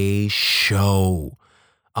on a show.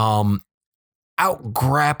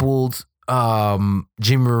 Out-grappled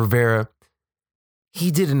Jimmy Rivera. He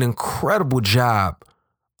did an incredible job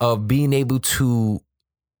of being able to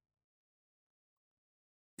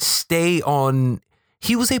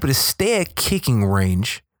he was able to stay at kicking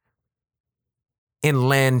range and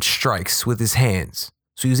land strikes with his hands.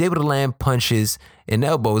 So he was able to land punches and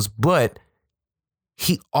elbows, but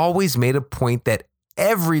he always made a point that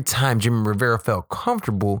every time Jimmy Rivera felt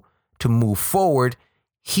comfortable to move forward,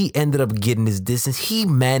 he ended up getting his distance. He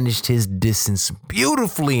managed his distance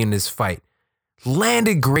beautifully in this fight.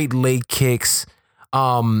 Landed great leg kicks,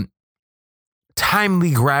 timely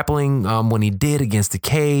grappling when he did against the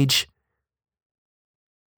cage.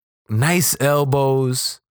 Nice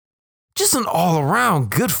elbows. Just an all-around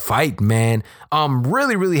good fight, man.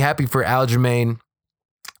 Really, really happy for Aljamain.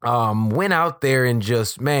 Went out there and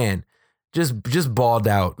just balled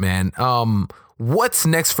out, man. What's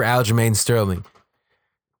next for Aljamain Sterling?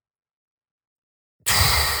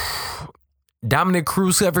 Dominic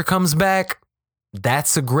Cruz ever comes back,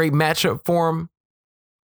 that's a great matchup for him.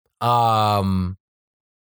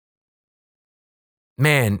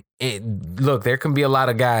 Look, there can be a lot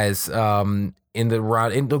of guys in the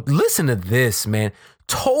round. And look, listen to this, man.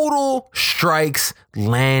 Total strikes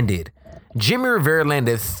landed. Jimmy Rivera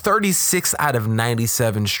landed 36 out of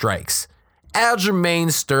 97 strikes.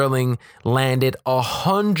 Aljamain Sterling landed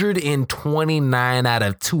 129 out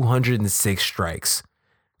of 206 strikes.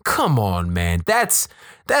 Come on, man. That's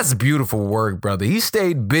beautiful work, brother. He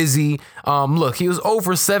stayed busy. Look, he was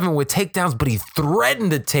 0-7 with takedowns, but he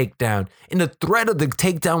threatened the takedown. And the threat of the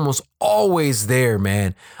takedown was always there,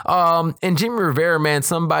 man. And Jimmy Rivera, man,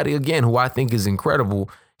 somebody, again, who I think is incredible.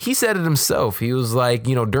 He said it himself. He was like,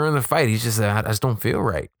 during the fight, he's just said, I just don't feel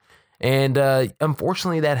right. And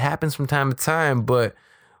unfortunately, that happens from time to time. But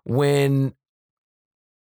when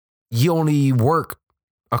you only work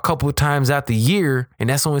a couple of times out the year, and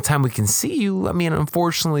that's the only time we can see you, I mean,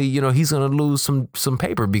 unfortunately, he's going to lose some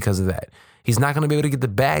paper because of that. He's not going to be able to get the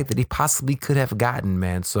bag that he possibly could have gotten,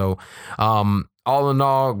 man. So, all in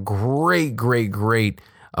all, great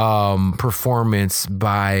performance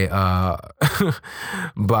by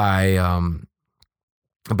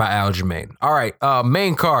Aljamain. All right,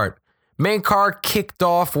 main card. Main card kicked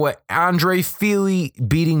off with Andre Fili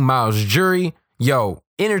beating Miles Jury. Yo,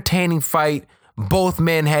 entertaining fight. Both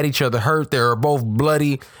men had each other hurt. They were both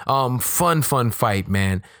bloody. Fun fight,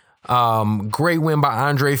 man. Great win by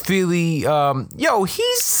Andre Fili.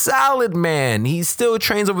 He's solid, man. He still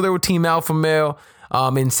trains over there with Team Alpha Male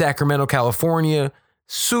in Sacramento, California.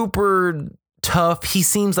 Super tough. He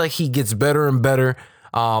seems like he gets better and better.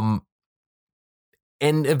 And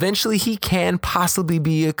eventually he can possibly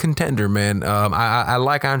be a contender, man. I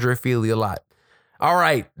like Andre Fili a lot. All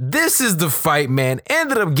right, this is the fight, man.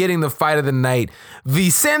 Ended up getting the fight of the night.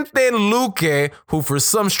 Vicente Luque, who for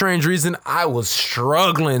some strange reason, I was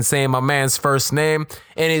struggling saying my man's first name.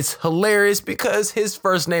 And it's hilarious because his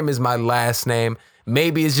first name is my last name.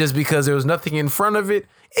 Maybe it's just because there was nothing in front of it.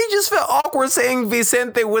 It just felt awkward saying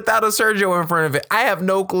Vicente without a Sergio in front of it. I have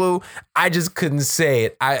no clue. I just couldn't say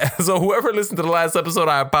it. So whoever listened to the last episode,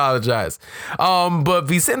 I apologize. But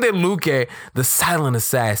Vicente Luque, the silent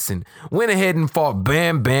assassin, went ahead and fought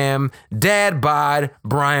Bam Bam, Dad Bod,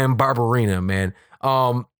 Brian Barberina, man.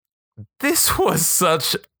 This was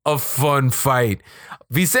such a fun fight.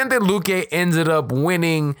 Vicente Luque ended up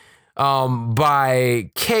winning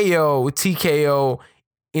by TKO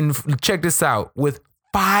check this out, with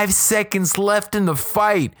 5 seconds left in the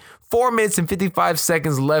fight. 4 minutes and 55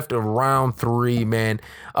 seconds left of round 3, man.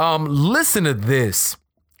 Listen to this.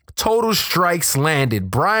 Total strikes landed.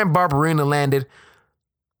 Brian Barberena landed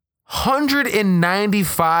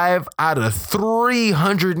 195 out of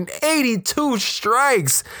 382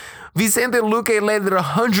 strikes. Vicente Luque landed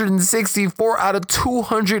 164 out of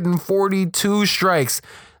 242 strikes.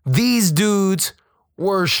 These dudes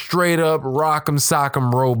were straight up rock'em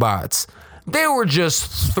sock'em robots. They were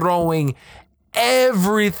just throwing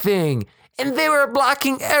everything, and they were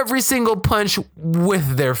blocking every single punch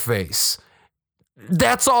with their face.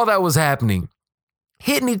 That's all that was happening.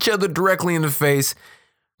 Hitting each other directly in the face.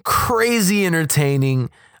 Crazy entertaining.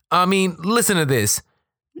 I mean, listen to this.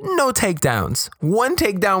 No takedowns. One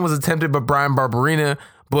takedown was attempted by Brian Barberena,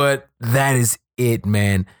 but that is it,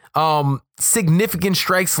 man. Significant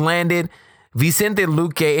strikes landed. Vicente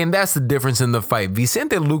Luque, and that's the difference in the fight.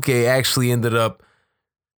 Vicente Luque actually ended up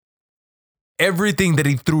everything that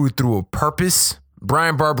he threw a purpose.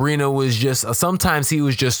 Brian Barberena was just, sometimes he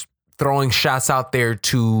was just throwing shots out there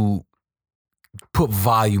to put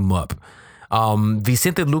volume up.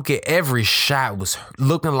 Vicente Luque, every shot was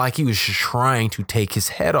looking like he was trying to take his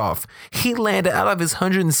head off. He landed out of his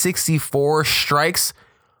 164 strikes,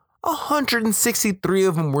 163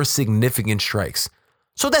 of them were significant strikes.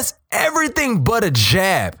 So that's everything but a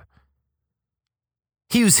jab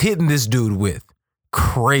he was hitting this dude with.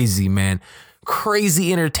 Crazy, man.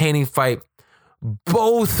 Crazy entertaining fight.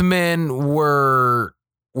 Both men were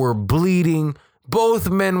bleeding. Both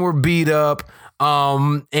men were beat up.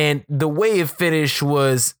 And the way it finished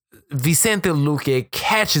was Vicente Luque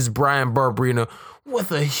catches Brian Barberena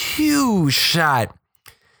with a huge shot,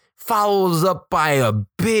 follows up by a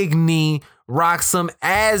big knee, rocks him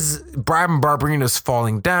as Brian Barberena's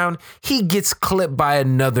falling down. He gets clipped by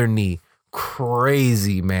another knee.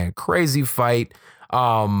 Crazy, man. Crazy fight.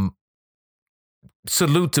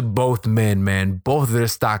 Salute to both men, man. Both of their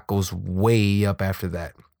stock goes way up after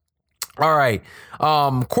that. All right.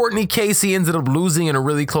 Courtney Casey ended up losing in a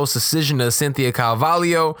really close decision to Cynthia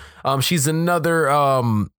Carvalho. She's another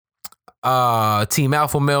Team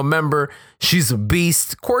Alpha Male member. She's a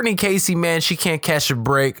beast. Courtney Casey, man, she can't catch a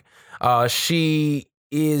break. She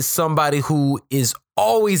is somebody who is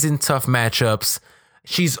always in tough matchups.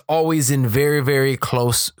 She's always in very, very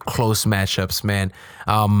close matchups, man.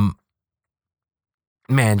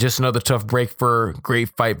 Man, just another tough break great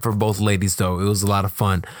fight for both ladies, though. It was a lot of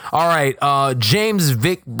fun. All right, James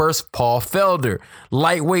Vick versus Paul Felder.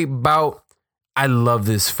 Lightweight bout. I love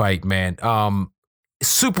this fight, man.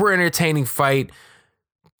 Super entertaining fight.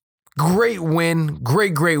 Great win.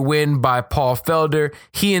 Great win by Paul Felder.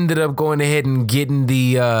 He ended up going ahead and getting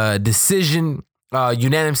the decision,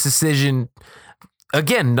 unanimous decision.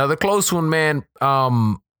 Again, another close one, man.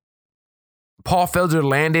 Paul Felder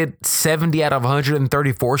landed 70 out of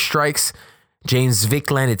 134 strikes. James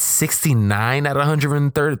Vick landed 69 out of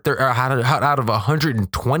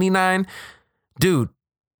 129. Dude,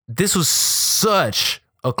 this was such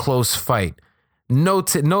a close fight. No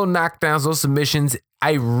knockdowns, no submissions.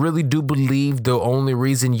 I really do believe the only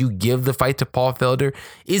reason you give the fight to Paul Felder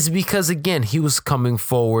is because, again, he was coming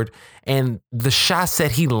forward and the shots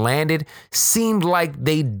that he landed seemed like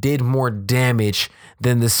they did more damage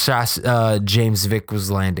than the shots James Vick was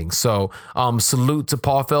landing. So salute to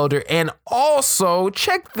Paul Felder. And also,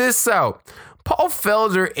 check this out. Paul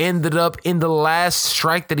Felder ended up in the last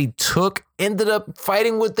strike that he took, ended up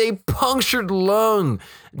fighting with a punctured lung.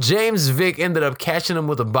 James Vick ended up catching him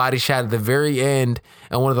with a body shot at the very end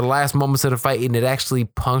and one of the last moments of the fight, and it actually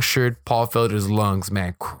punctured Paul Felder's lungs,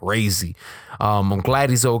 man. Crazy. I'm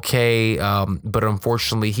glad he's okay, but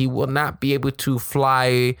unfortunately he will not be able to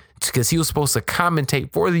fly because he was supposed to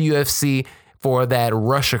commentate for the UFC for that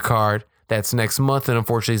Russia card that's next month, and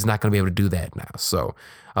unfortunately he's not going to be able to do that now. So,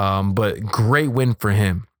 but great win for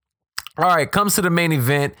him. All right, comes to the main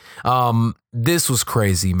event. This was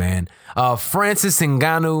crazy, man. Francis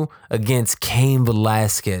Ngannou against Cain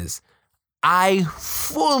Velasquez. I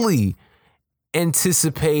fully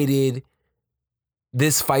anticipated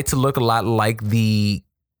this fight to look a lot like the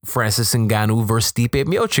Francis Ngannou versus Stipe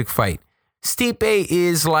Miocic fight. Stipe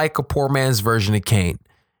is like a poor man's version of Cain.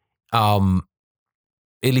 At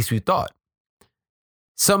least we thought.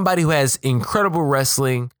 Somebody who has incredible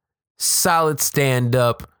wrestling, solid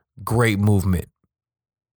stand-up, great movement.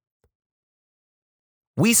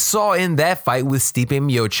 We saw in that fight with Stipe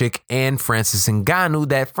Miocic and Francis Ngannou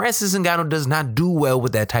that Francis Ngannou does not do well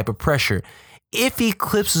with that type of pressure. if he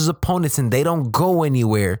clips his opponents and they don't go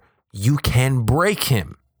anywhere, you can break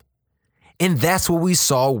him. And that's what we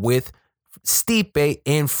saw with Stipe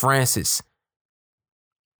and Francis.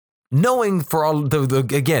 Knowing for all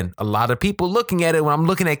again, a lot of people looking at it, when I'm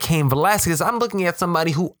looking at Cain Velasquez, I'm looking at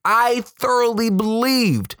somebody who I thoroughly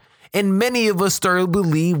believed, and many of us thoroughly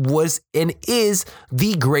believe was and is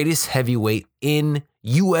the greatest heavyweight in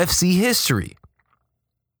UFC history.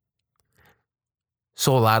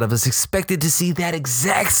 So a lot of us expected to see that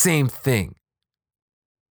exact same thing.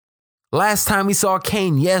 Last time we saw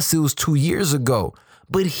Cain, yes, it was 2 years ago,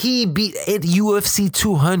 but he beat at UFC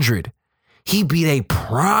 200. He beat a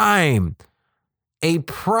prime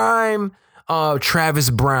Travis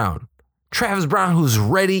Brown. Travis Brown who's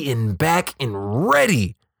ready and back and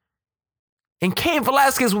ready. And Cain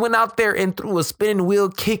Velasquez went out there and threw a spinning wheel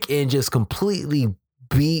kick and just completely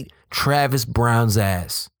beat Travis Brown's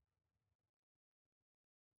ass.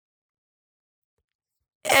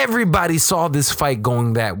 Everybody saw this fight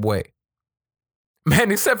going that way.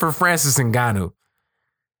 Man, except for Francis Ngannou.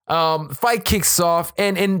 Fight kicks off,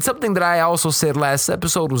 and something that I also said last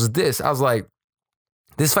episode was this. I was like,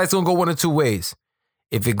 this fight's gonna go one of two ways.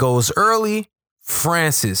 If it goes early,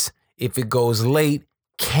 Francis. If it goes late,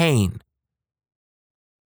 Cain.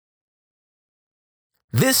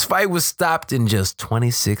 This fight was stopped in just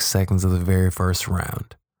 26 seconds of the very first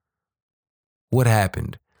round. What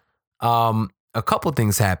happened? A couple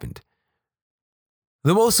things happened.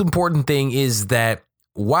 The most important thing is that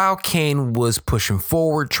while Cain was pushing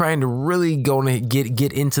forward, trying to really go and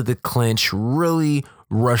get into the clinch, really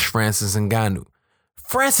rush Francis Ngannou.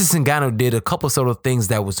 Francis Ngannou did a couple of sort of things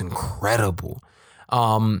that was incredible.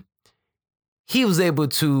 He was able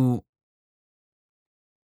to,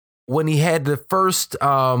 when he had the first,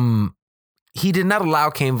 he did not allow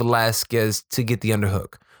Cain Velasquez to get the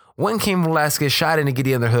underhook. When Cain Velasquez shot in to get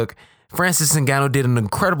the underhook, Francis Ngannou did an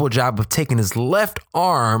incredible job of taking his left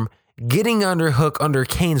arm, getting underhook under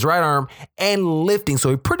Cain's right arm, and lifting. So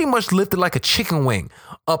he pretty much lifted like a chicken wing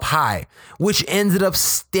up high, which ended up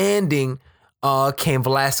standing Cain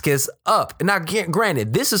Velasquez up. Now,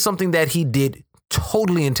 granted, this is something that he did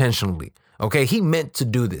totally intentionally. Okay, he meant to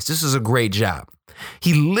do this. This is a great job.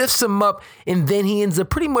 He lifts him up, and then he ends up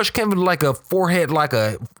pretty much kind of like a forehead, like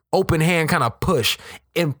a open hand kind of push,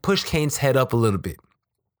 and push Cain's head up a little bit.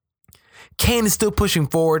 Cain is still pushing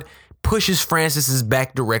forward, pushes Francis's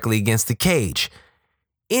back directly against the cage.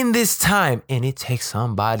 In this time, and it takes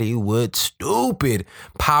somebody with stupid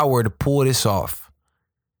power to pull this off.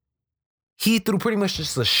 He threw pretty much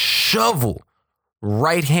just a shovel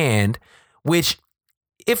right hand, which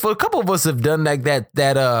if a couple of us have done like that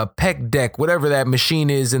pec deck, whatever that machine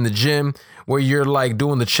is in the gym where you're like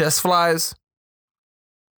doing the chest flies,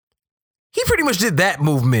 he pretty much did that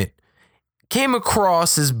movement. Came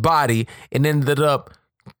across his body and ended up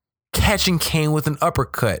catching Cain with an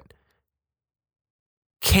uppercut.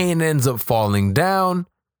 Cain ends up falling down,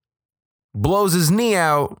 blows his knee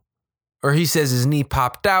out, or he says his knee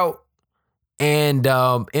popped out, and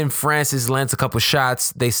Francis lands a couple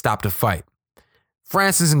shots. They stop the fight.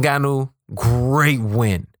 Francis Ngannou, great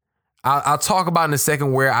win. I'll talk about in a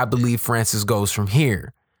second where I believe Francis goes from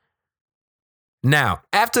here. Now,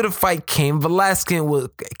 after the fight, Cain Velasquez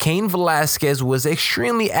was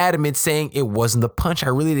extremely adamant, saying it wasn't the punch. I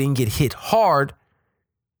really didn't get hit hard.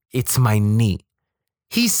 It's my knee.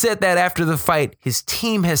 He said that after the fight. His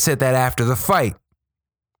team has said that after the fight.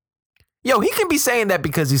 Yo, he can be saying that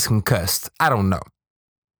because he's concussed. I don't know.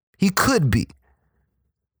 He could be.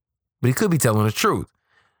 But he could be telling the truth.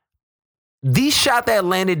 The shot that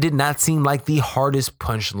landed did not seem like the hardest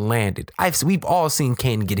punch landed. We've all seen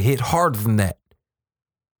Cain get hit harder than that.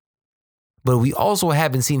 But we also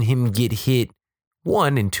haven't seen him get hit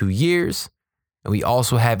 1 in 2 years. And we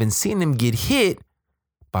also haven't seen him get hit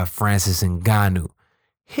by Francis Ngannou.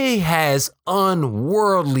 He has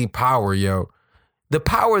unworldly power, yo. The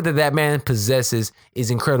power that man possesses is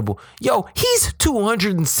incredible. Yo, he's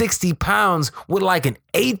 260 pounds with like an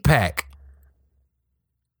 8-pack.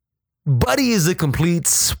 Buddy is a complete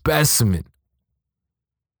specimen.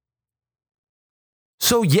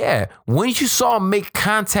 So yeah, when you saw him make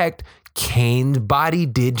contact, Cain's body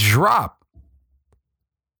did drop.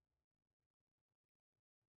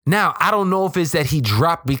 Now, I don't know if it's that he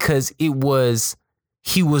dropped because he was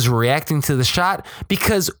reacting to the shot,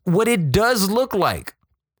 because what it does look like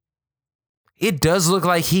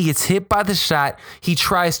he gets hit by the shot. He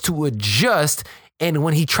tries to adjust, and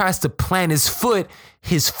when he tries to plant his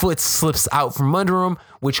foot slips out from under him,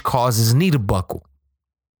 which causes his knee to buckle.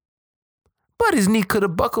 But his knee could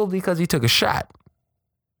have buckled because he took a shot.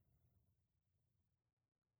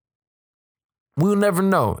 We'll never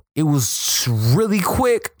know. It was really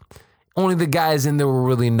quick. Only the guys in there will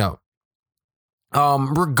really know.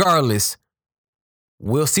 Regardless,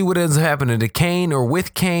 we'll see what ends up happening to Kane or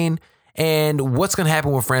with Kane and what's going to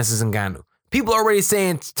happen with Francis Ngannou. People are already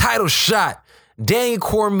saying title shot. Daniel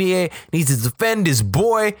Cormier needs to defend his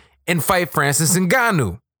boy and fight Francis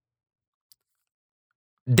Ngannou.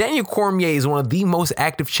 Daniel Cormier is one of the most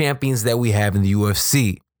active champions that we have in the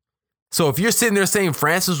UFC. So if you're sitting there saying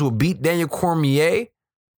Francis will beat Daniel Cormier,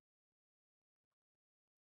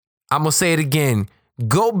 I'm going to say it again.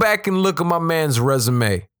 Go back and look at my man's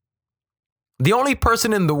resume. The only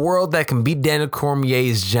person in the world that can beat Daniel Cormier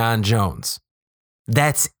is John Jones.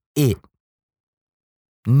 That's it.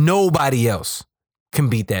 Nobody else can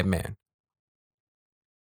beat that man.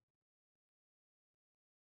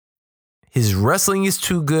 His wrestling is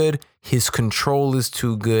too good. His control is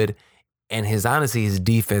too good. And his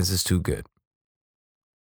defense is too good.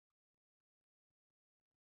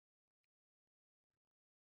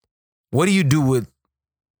 What do you do with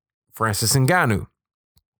Francis Ngannou?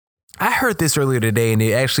 I heard this earlier today and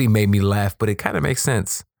it actually made me laugh, but it kind of makes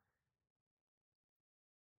sense.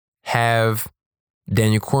 Have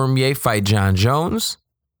Daniel Cormier fight John Jones.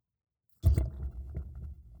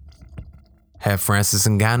 Have Francis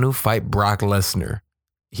Ngannou fight Brock Lesnar.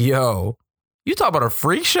 Yo, you talk about a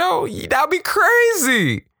freak show? That'd be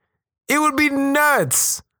crazy. It would be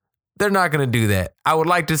nuts. They're not going to do that. I would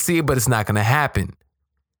like to see it, but it's not going to happen.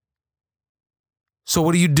 So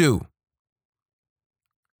what do?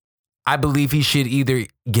 I believe he should either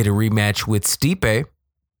get a rematch with Stipe,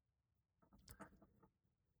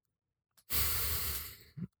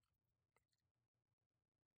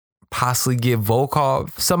 possibly give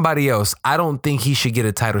Volkov, somebody else. I don't think he should get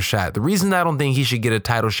a title shot. The reason I don't think he should get a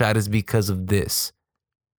title shot is because of this.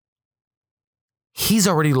 He's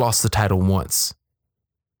already lost the title once.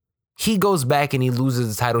 He goes back and he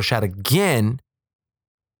loses the title shot again.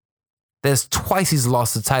 That's twice he's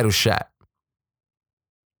lost the title shot.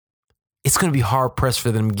 It's going to be hard pressed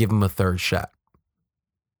for them to give him a third shot.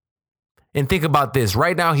 And think about this.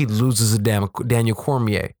 Right now, he loses to Daniel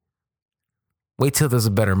Cormier. Wait till there's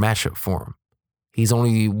a better matchup for him. He's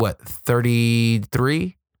only,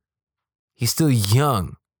 33? He's still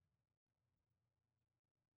young.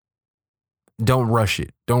 Don't rush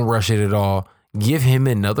it. Don't rush it at all. Give him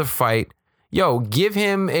another fight. Yo, give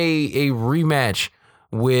him a rematch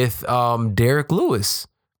with Derek Lewis.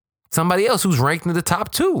 Somebody else who's ranked in the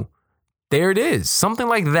top 2. There it is. Something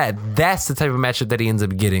like that. That's the type of matchup that he ends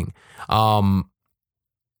up getting.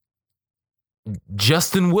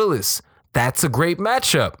 Justin Willis. That's a great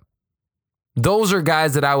matchup. Those are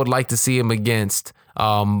guys that I would like to see him against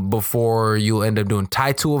before you'll end up doing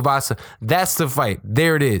Tai Tuivasa. That's the fight.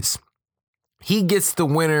 There it is. He gets the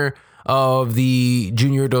winner of the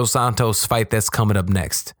Junior Dos Santos fight that's coming up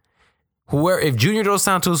next. If Junior Dos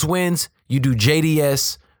Santos wins, you do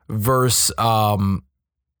JDS versus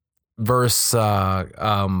Francis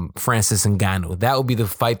Ngannou. That would be the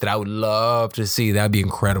fight that I would love to see. That would be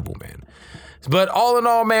incredible, man. But all in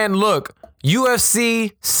all, man, look,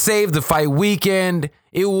 UFC saved the fight weekend.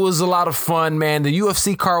 It was a lot of fun, man. The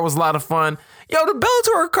UFC card was a lot of fun. Yo, the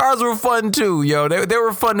Bellator cards were fun too, yo. They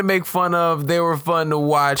were fun to make fun of. They were fun to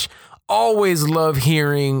watch. Always love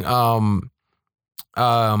hearing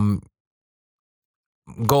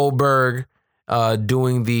Goldberg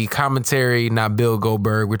doing the commentary, not Bill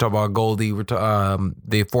Goldberg. We're talking about Goldie,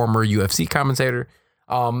 the former UFC commentator.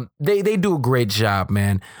 They do a great job,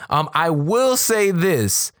 man. I will say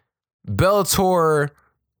this, Bellator,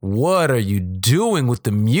 what are you doing with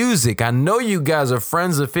the music? I know you guys are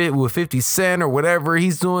friends with 50 Cent or whatever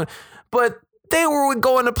he's doing, but they were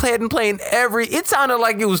going to play it and playing it sounded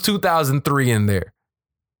like it was 2003 in there.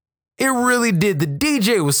 It really did. The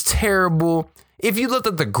DJ was terrible. If you looked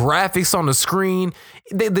at the graphics on the screen,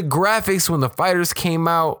 the graphics when the fighters came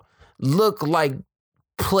out looked like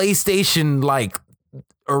PlayStation, like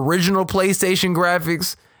original PlayStation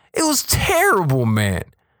graphics. It was terrible, man.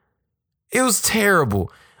 It was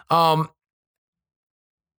terrible. And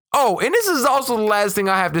this is also the last thing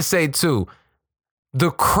I have to say too.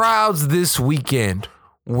 The crowds this weekend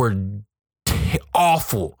were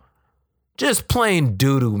awful. Just plain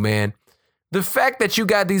doo-doo, man. The fact that you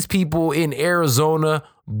got these people in Arizona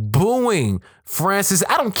booing Francis,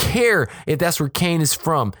 I don't care if that's where Kane is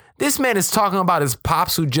from. This man is talking about his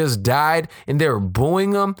pops who just died and they were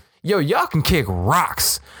booing him. Yo, y'all can kick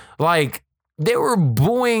rocks. Like, they were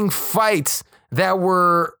booing fights that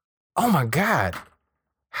were, oh my God,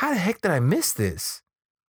 how the heck did I miss this?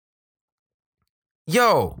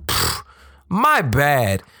 Yo, my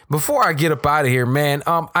bad. Before I get up out of here, man,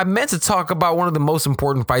 I meant to talk about one of the most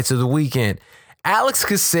important fights of the weekend. Alex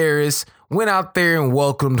Caceres went out there and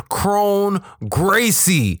welcomed Kron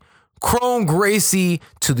Gracie. Kron Gracie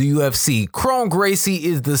to the UFC. Kron Gracie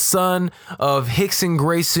is the son of Rickson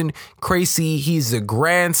Gracie. He's the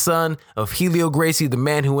grandson of Helio Gracie, the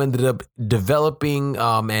man who ended up developing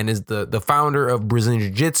and is the founder of Brazilian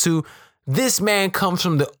Jiu-Jitsu. This man comes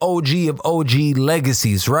from the OG of OG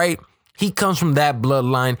legacies, right? He comes from that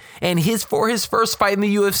bloodline, and for his first fight in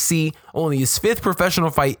the UFC, only his 5th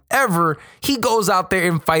professional fight ever, he goes out there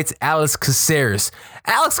and fights Alex Caceres.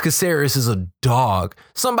 Alex Caceres is a dog,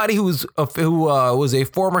 somebody who was a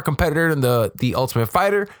former competitor in the Ultimate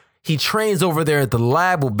Fighter. He trains over there at the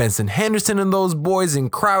lab with Benson Henderson and those boys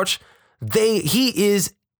and Crouch. He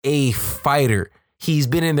is a fighter. He's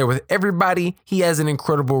been in there with everybody. He has an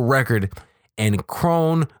incredible record. And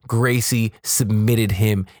Kron Gracie submitted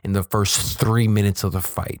him in the first 3 minutes of the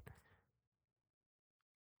fight.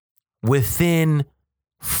 Within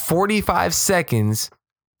 45 seconds,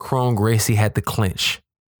 Kron Gracie had the clinch.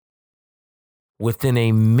 Within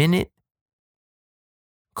a minute,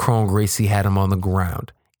 Kron Gracie had him on the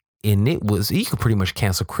ground. And you could pretty much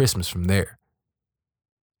cancel Christmas from there.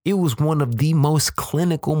 It was one of the most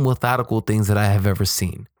clinical, methodical things that I have ever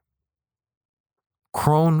seen.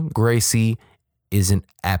 Kron Gracie is an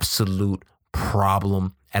absolute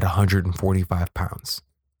problem at 145 pounds.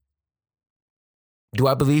 Do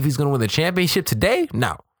I believe he's going to win the championship today?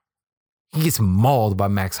 No. He gets mauled by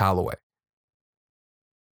Max Holloway.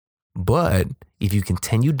 But if you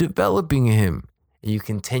continue developing him, and you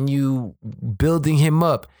continue building him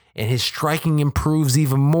up, and his striking improves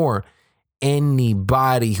even more,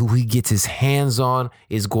 anybody who he gets his hands on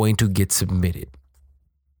is going to get submitted.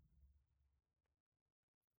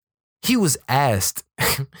 He was asked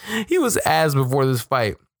before this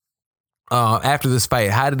fight, after this fight,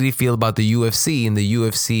 how did he feel about the UFC and the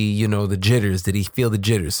UFC, the jitters? Did he feel the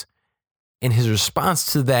jitters? And his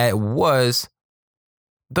response to that was,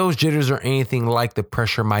 those jitters are anything like the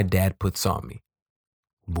pressure my dad puts on me.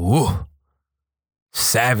 Whoa.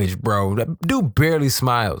 Savage, bro. That dude barely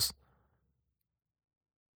smiles.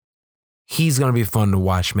 He's going to be fun to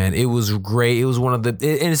watch, man. It was great. It was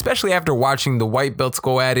and especially after watching the white belts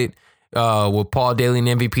go at it, with Paul Daly and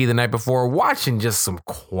MVP the night before, watching just some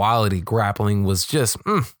quality grappling was just,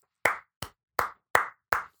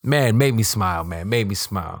 man, made me smile, man. Made me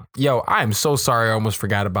smile. Yo, I am so sorry. I almost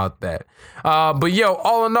forgot about that. But yo,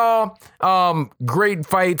 all in all, great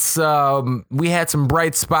fights. We had some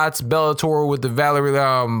bright spots. Bellator with the Valerie,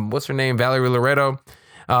 what's her name? Valerie Loretto.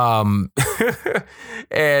 And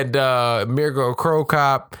Mirko Cro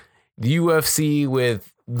Cop. The UFC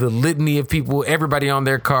with the litany of people, everybody on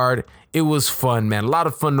their card. It was fun, man. A lot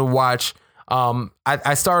of fun to watch.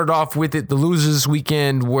 I started off with it. The losers this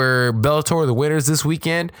weekend were Bellator. The winners this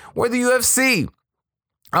weekend were the UFC.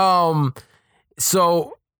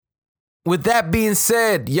 So with that being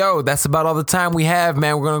said, yo, that's about all the time we have,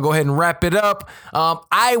 man. We're going to go ahead and wrap it up.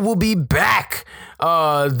 I will be back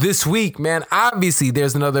this week, man. Obviously,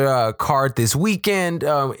 there's another card this weekend.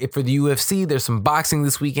 For the UFC, there's some boxing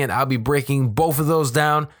this weekend. I'll be breaking both of those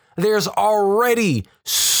down. There's already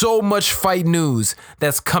so much fight news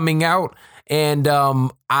that's coming out, and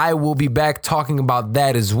I will be back talking about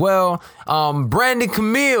that as well. Brandon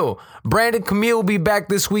Camille will be back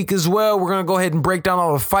this week as well. We're going to go ahead and break down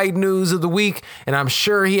all the fight news of the week, and I'm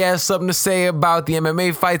sure he has something to say about the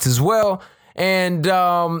MMA fights as well.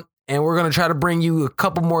 And we're going to try to bring you a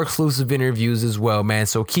couple more exclusive interviews as well, man.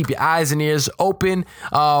 So keep your eyes and ears open.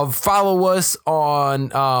 Follow us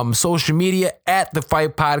on social media at The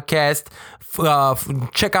Fight Podcast.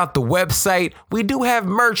 Check out the website. We do have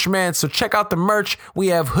merch, man. So check out the merch. We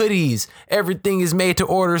have hoodies. Everything is made to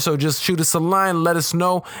order. So just shoot us a line. Let us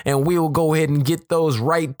know. And we will go ahead and get those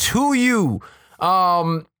right to you.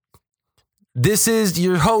 This is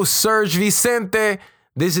your host, Serg Vicente.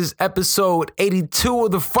 This is episode 82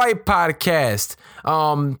 of the Fight Podcast.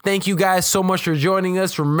 Thank you guys so much for joining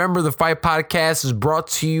us. Remember, the Fight Podcast is brought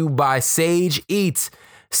to you by Sage Eats.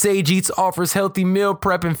 Sage Eats offers healthy meal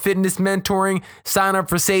prep and fitness mentoring. Sign up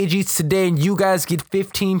for Sage Eats today and you guys get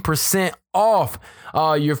 15% off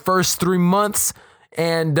your first 3 months.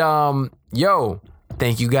 And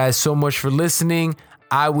thank you guys so much for listening.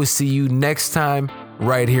 I will see you next time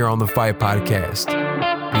right here on the Fight Podcast.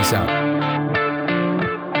 Peace out.